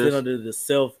we're listed listeners. under the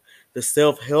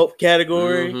self help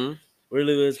category. Mm-hmm.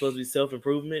 Really, supposed to be self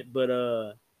improvement, but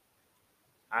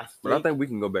I But I think think we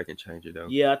can go back and change it though.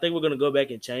 yeah, I think we're gonna go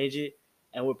back and change it,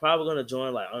 and we're probably gonna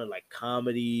join like on like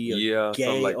comedy or Yeah, something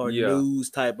gay like or yeah, news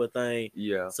type of thing.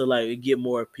 yeah, So like we get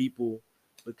more people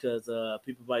because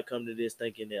people might come to this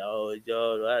thinking that wow,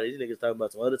 these niggas talking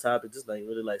about some other topics. This ain't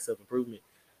really like self improvement.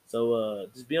 So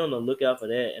just be on the lookout for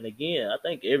that. And again, I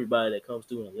think everybody that comes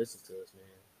through and listens to us, man,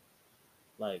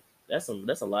 like that's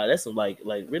a lot. That's some like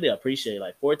really appreciate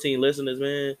like 14 listeners,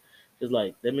 man. Cause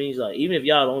like that means like even if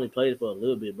y'all only played it for a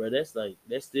little bit, bro, that's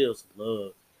still some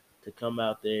love to come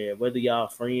out there. Whether y'all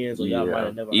friends or y'all might yeah.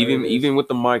 have never heard us. Even with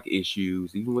the mic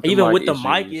issues, Even with the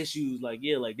mic issues, like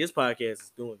yeah, like this podcast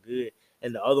is doing good,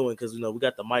 and the other one because we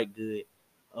got the mic good.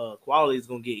 Quality is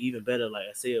gonna get even better. Like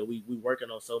I said, we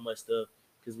working on so much stuff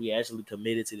because we actually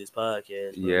committed to this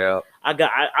podcast, bro. Like Yeah.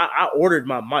 I ordered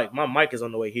my mic. My mic is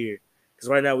on the way here because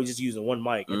right now we're just using one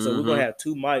mic, and so we're Mm-hmm. gonna have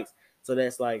two mics. So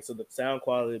that's like so the sound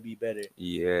quality will be better,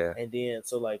 Yeah. and then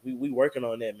so like we working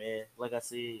on that, man. Like I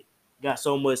said, got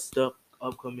so much stuff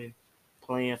upcoming,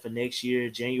 planned for next year.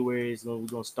 January is we're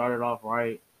gonna start it off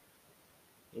right.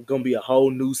 It's gonna be a whole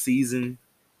new season.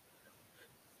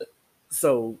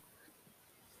 So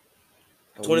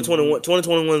 2021,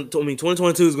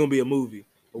 2022 is gonna be a movie.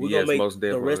 But we're gonna Yes, make most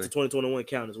the rest definitely. of 2021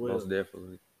 count as well. Most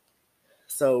definitely.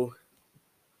 So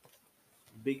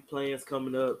big plans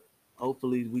coming up.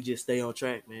 Hopefully we just stay on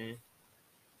track, man.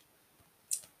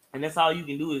 And that's all you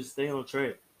can do is stay on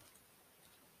track.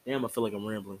 Damn, I feel like I'm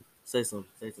rambling. Say something.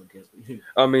 Say something, Casper.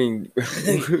 I mean,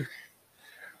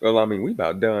 well, I mean, we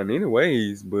about done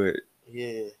anyways, but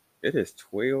Yeah. it is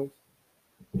 12,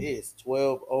 It's which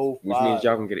means 12:05.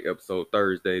 y'all can get an episode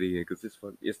Thursday then, because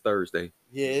it's Thursday.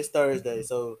 Yeah, it's Thursday.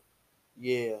 So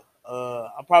yeah.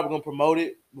 I'm probably gonna promote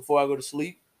it before I go to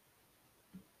sleep.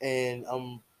 And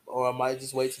or I might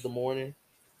just wait till the morning.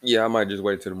 Yeah, I might just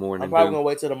wait till the I'm morning probably too, gonna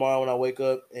wait till tomorrow when I wake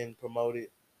up and promote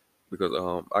it because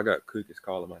I got cookies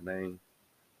calling my name.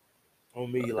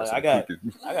 on me. I got Like some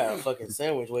cookies. I got a fucking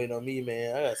sandwich waiting on me,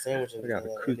 man. I got a sandwich I got a in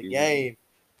the cookie. game.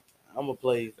 I'm gonna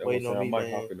play I'm gonna waiting say on I me, might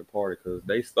man. hop in the party because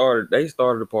they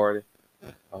started the party. I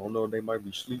don't know if they might be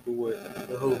asleep or what.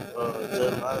 The who?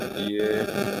 Judge Riley.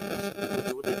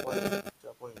 Yeah. What they playing? What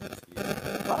y'all playing?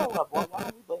 Why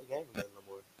don't we play the game again no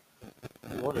more?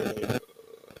 I'm wondering that.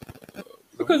 So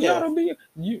Because we y'all have don't be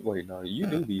you. Wait, no, you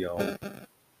do be on.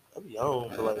 I be on,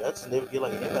 but like I just never get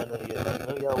like invite none of y'all. Like none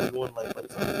of y'all always want to like play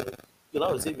something. You'll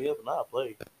always hit me up and I'll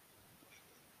play.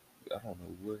 I don't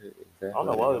know what I don't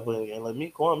know exactly. why we playing the game. Like me,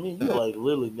 Quan, me, and you are like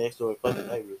literally next door fucking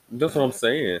neighbors. That's what I'm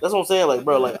saying. That's what I'm saying. Like,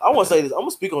 bro, like I want to say this. I'm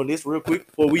gonna speak on this real quick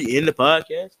before we end the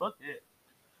podcast. Fuck that.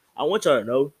 I want y'all to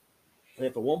know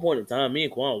that for one point in time, me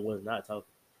and Quan was not talking.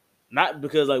 Not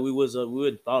because like we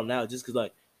wasn't falling out, just because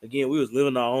like again we was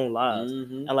living our own lives,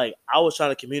 Mm-hmm. and like I was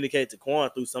trying to communicate to Quan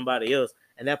through somebody else,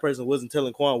 and that person wasn't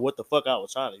telling Quan what the fuck I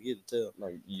was trying to get to tell.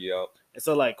 Like, yeah. And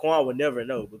so like Quan would never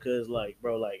know because like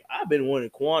bro, like I've been wanting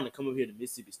Quan to come up here to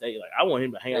Mississippi State. Like I want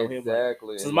him to hang out with him like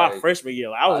Exactly. since And my like, freshman year.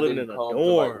 Like, I was living didn't in a come to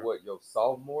like dorm. what your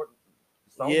sophomore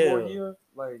Yeah. year.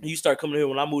 Like, You start coming here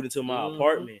when I moved into my Mhm.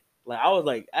 apartment. Like I was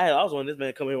like I was wanting this man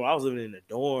to come here when I was living in the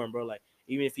dorm, bro. Like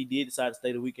even if he did decide to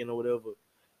stay the weekend or whatever,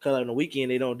 cause like on the weekend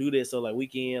they don't do that. So like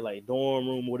weekend like dorm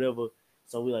room whatever.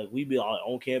 So we be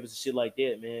on campus and shit like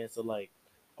that, man. So like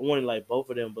I wanted like both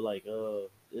of them, but like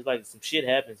it's like some shit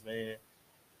happens, man.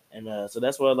 And so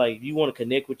that's why like if you want to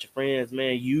connect with your friends,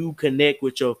 man, you connect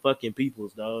with your fucking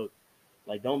peoples, dog.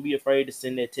 Like don't be afraid to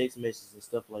send that text messages and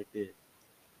stuff like that.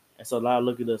 And so now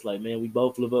look at us like, man, we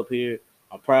both live up here.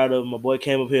 I'm proud of him. My boy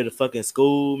came up here to fucking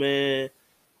school, man.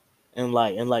 And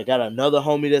like got another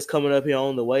homie that's coming up here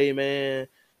on the way, man.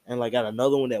 And like got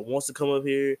another one that wants to come up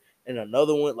here. And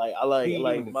another one, like I he ain't even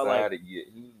like my like decided yet.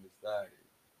 He ain't decided.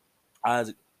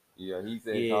 Isaac. Yeah, he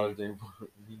said Yeah. college ain't.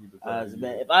 He decided. Isaac,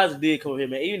 man. If Isaac did come up here,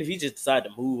 man, even if he just decided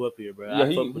to move up here, bro, Yeah,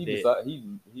 I fuck he with that.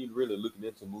 decided. He really looking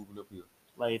into moving up here.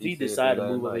 Like if He he said decided that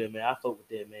to move last up night. here, man, I fuck with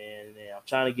that, man. And I'm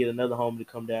trying to get another homie to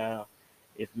come down.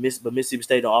 But Mississippi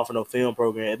State don't offer no film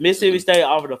program. If Mississippi State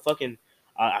offered a fucking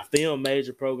a film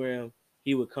major program,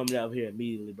 he would come down here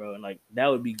immediately, bro. And like that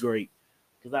would be great,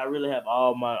 cause I really have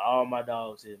all my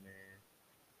dogs here,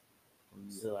 man.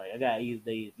 So like I got either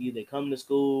they come to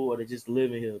school or they just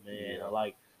living here, man. Yeah.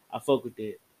 Like I fuck with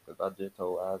that. Cause I just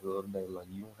told Isaac the other day, like,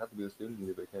 you don't have to be a student to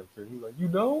get back here. He was like, you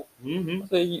don't? Mm-hmm. I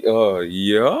said,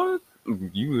 yeah.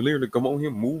 You literally come on here,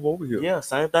 move over here. Yeah,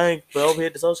 same thing for over here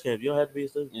at the social camp. You don't have to be a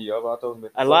student. Yeah, I told him.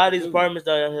 A lot of these apartments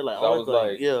down here, like, I was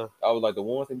like, yeah, I was like, the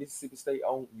ones in Mississippi State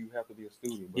own, you have to be a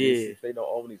student, but Yeah. Mississippi State don't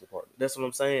own these apartments. that's what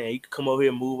I'm saying. You can come over here,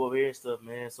 and move over here and stuff,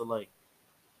 man. So like,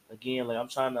 again, like I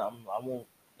want,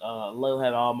 I love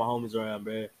having all my homies around,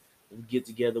 bro. We get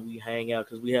together, we hang out,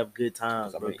 cause we have good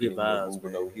times, 'Cause I bro. mean, Good anyway, vibes,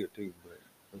 moving man. over here too,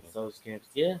 but Social camps,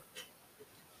 yeah.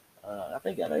 I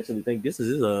actually think this is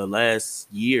his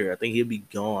last year. I think he'll be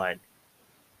gone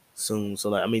soon. So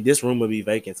like, I mean, this room will be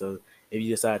vacant. So if you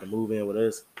decide to move in with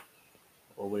us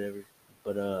or whatever,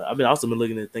 but I've been also been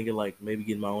looking at thinking like maybe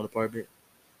getting my own apartment.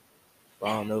 But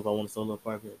I don't know if I want a solo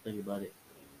apartment. Think about it.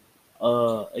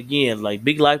 Again, like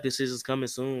big life decisions coming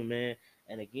soon, man.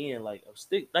 And again, like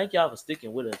thank y'all for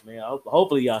sticking with us, man.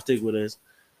 Hopefully y'all stick with us.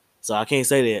 So I can't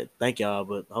say that. Thank y'all,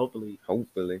 but hopefully,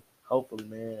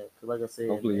 man. Cause like I said,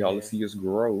 hopefully man, y'all will see us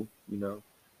grow. You know,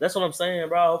 that's what I'm saying,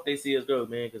 bro. I hope they see us grow,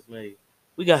 man. Cause man,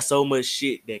 we got so much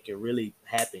shit that can really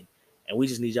happen, and we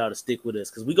just need y'all to stick with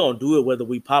us, cause we gonna do it whether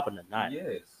we popping or not.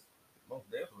 yes, most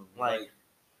definitely.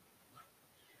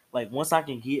 Like once if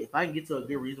I can get to a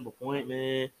good reasonable point,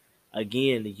 man.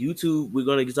 Again, the YouTube, we're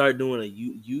gonna start doing a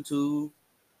YouTube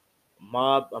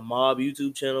mob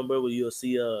YouTube channel, bro, where you'll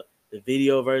see the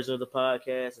video version of the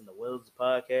podcast and the well as the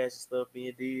podcast and stuff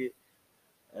being did,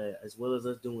 as well as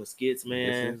us doing skits,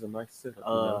 man. This is a nice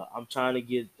setup. I'm trying to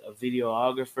get a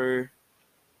videographer,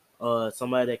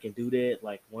 somebody that can do that,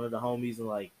 like one of the homies, and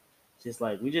like just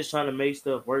like we just trying to make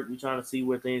stuff work. We trying to see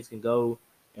where things can go.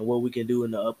 and what we can do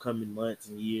in the upcoming months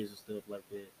and years and stuff like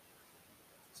that.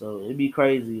 So it'd be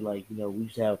crazy, like, we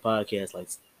should have a podcast, like,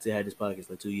 to have this podcast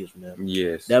like 2 years from now.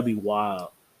 Yes. That'd be wild.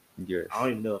 Yes. I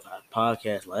don't even know if a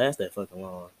podcast lasts that fucking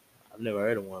long. I've never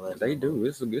heard of one last. They that do. long.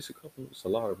 It's a couple. It's a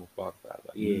lot of them Spotify.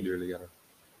 Like, Yeah. you literally gotta.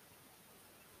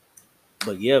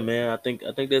 But yeah, man, I think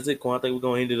that's it, Quan. I think we're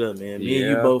gonna end it up, man. Me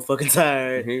and you both fucking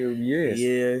tired. Hell yes.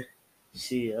 Yeah.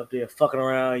 Shit, up there fucking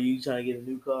around, you trying to get a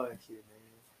new car and shit, man.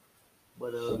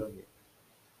 But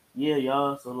yeah,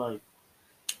 y'all. So like,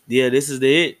 yeah, this is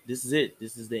it. This is it.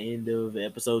 This is the end of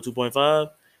episode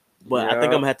 2.5. But I think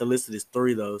I'm gonna have to list this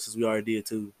 3 though, since we already did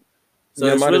 2. So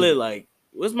it's really like,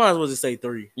 we might as well just say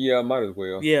 3. Yeah, might as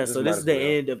well. Yeah. So this is the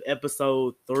end of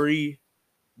episode 3.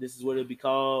 This is what it'll be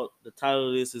called. The title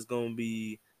of this is gonna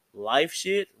be Life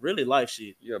Shit. Really, life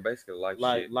shit. Yeah, basically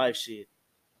life shit.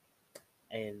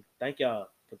 And thank y'all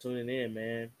for tuning in,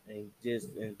 man, and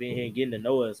being here and getting to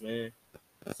know us, man.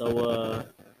 So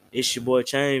it's your boy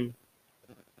Chain.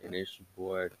 And it's your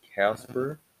boy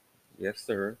Casper. Yes,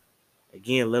 sir.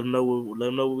 Again, let them know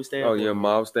what we stand for. Oh yeah,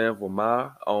 MOB stand for my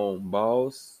own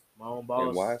boss. My own boss.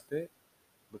 And why is that?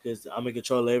 Because I'm in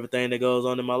control of everything that goes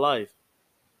on in my life.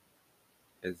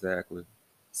 Exactly.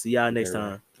 See y'all next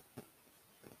time.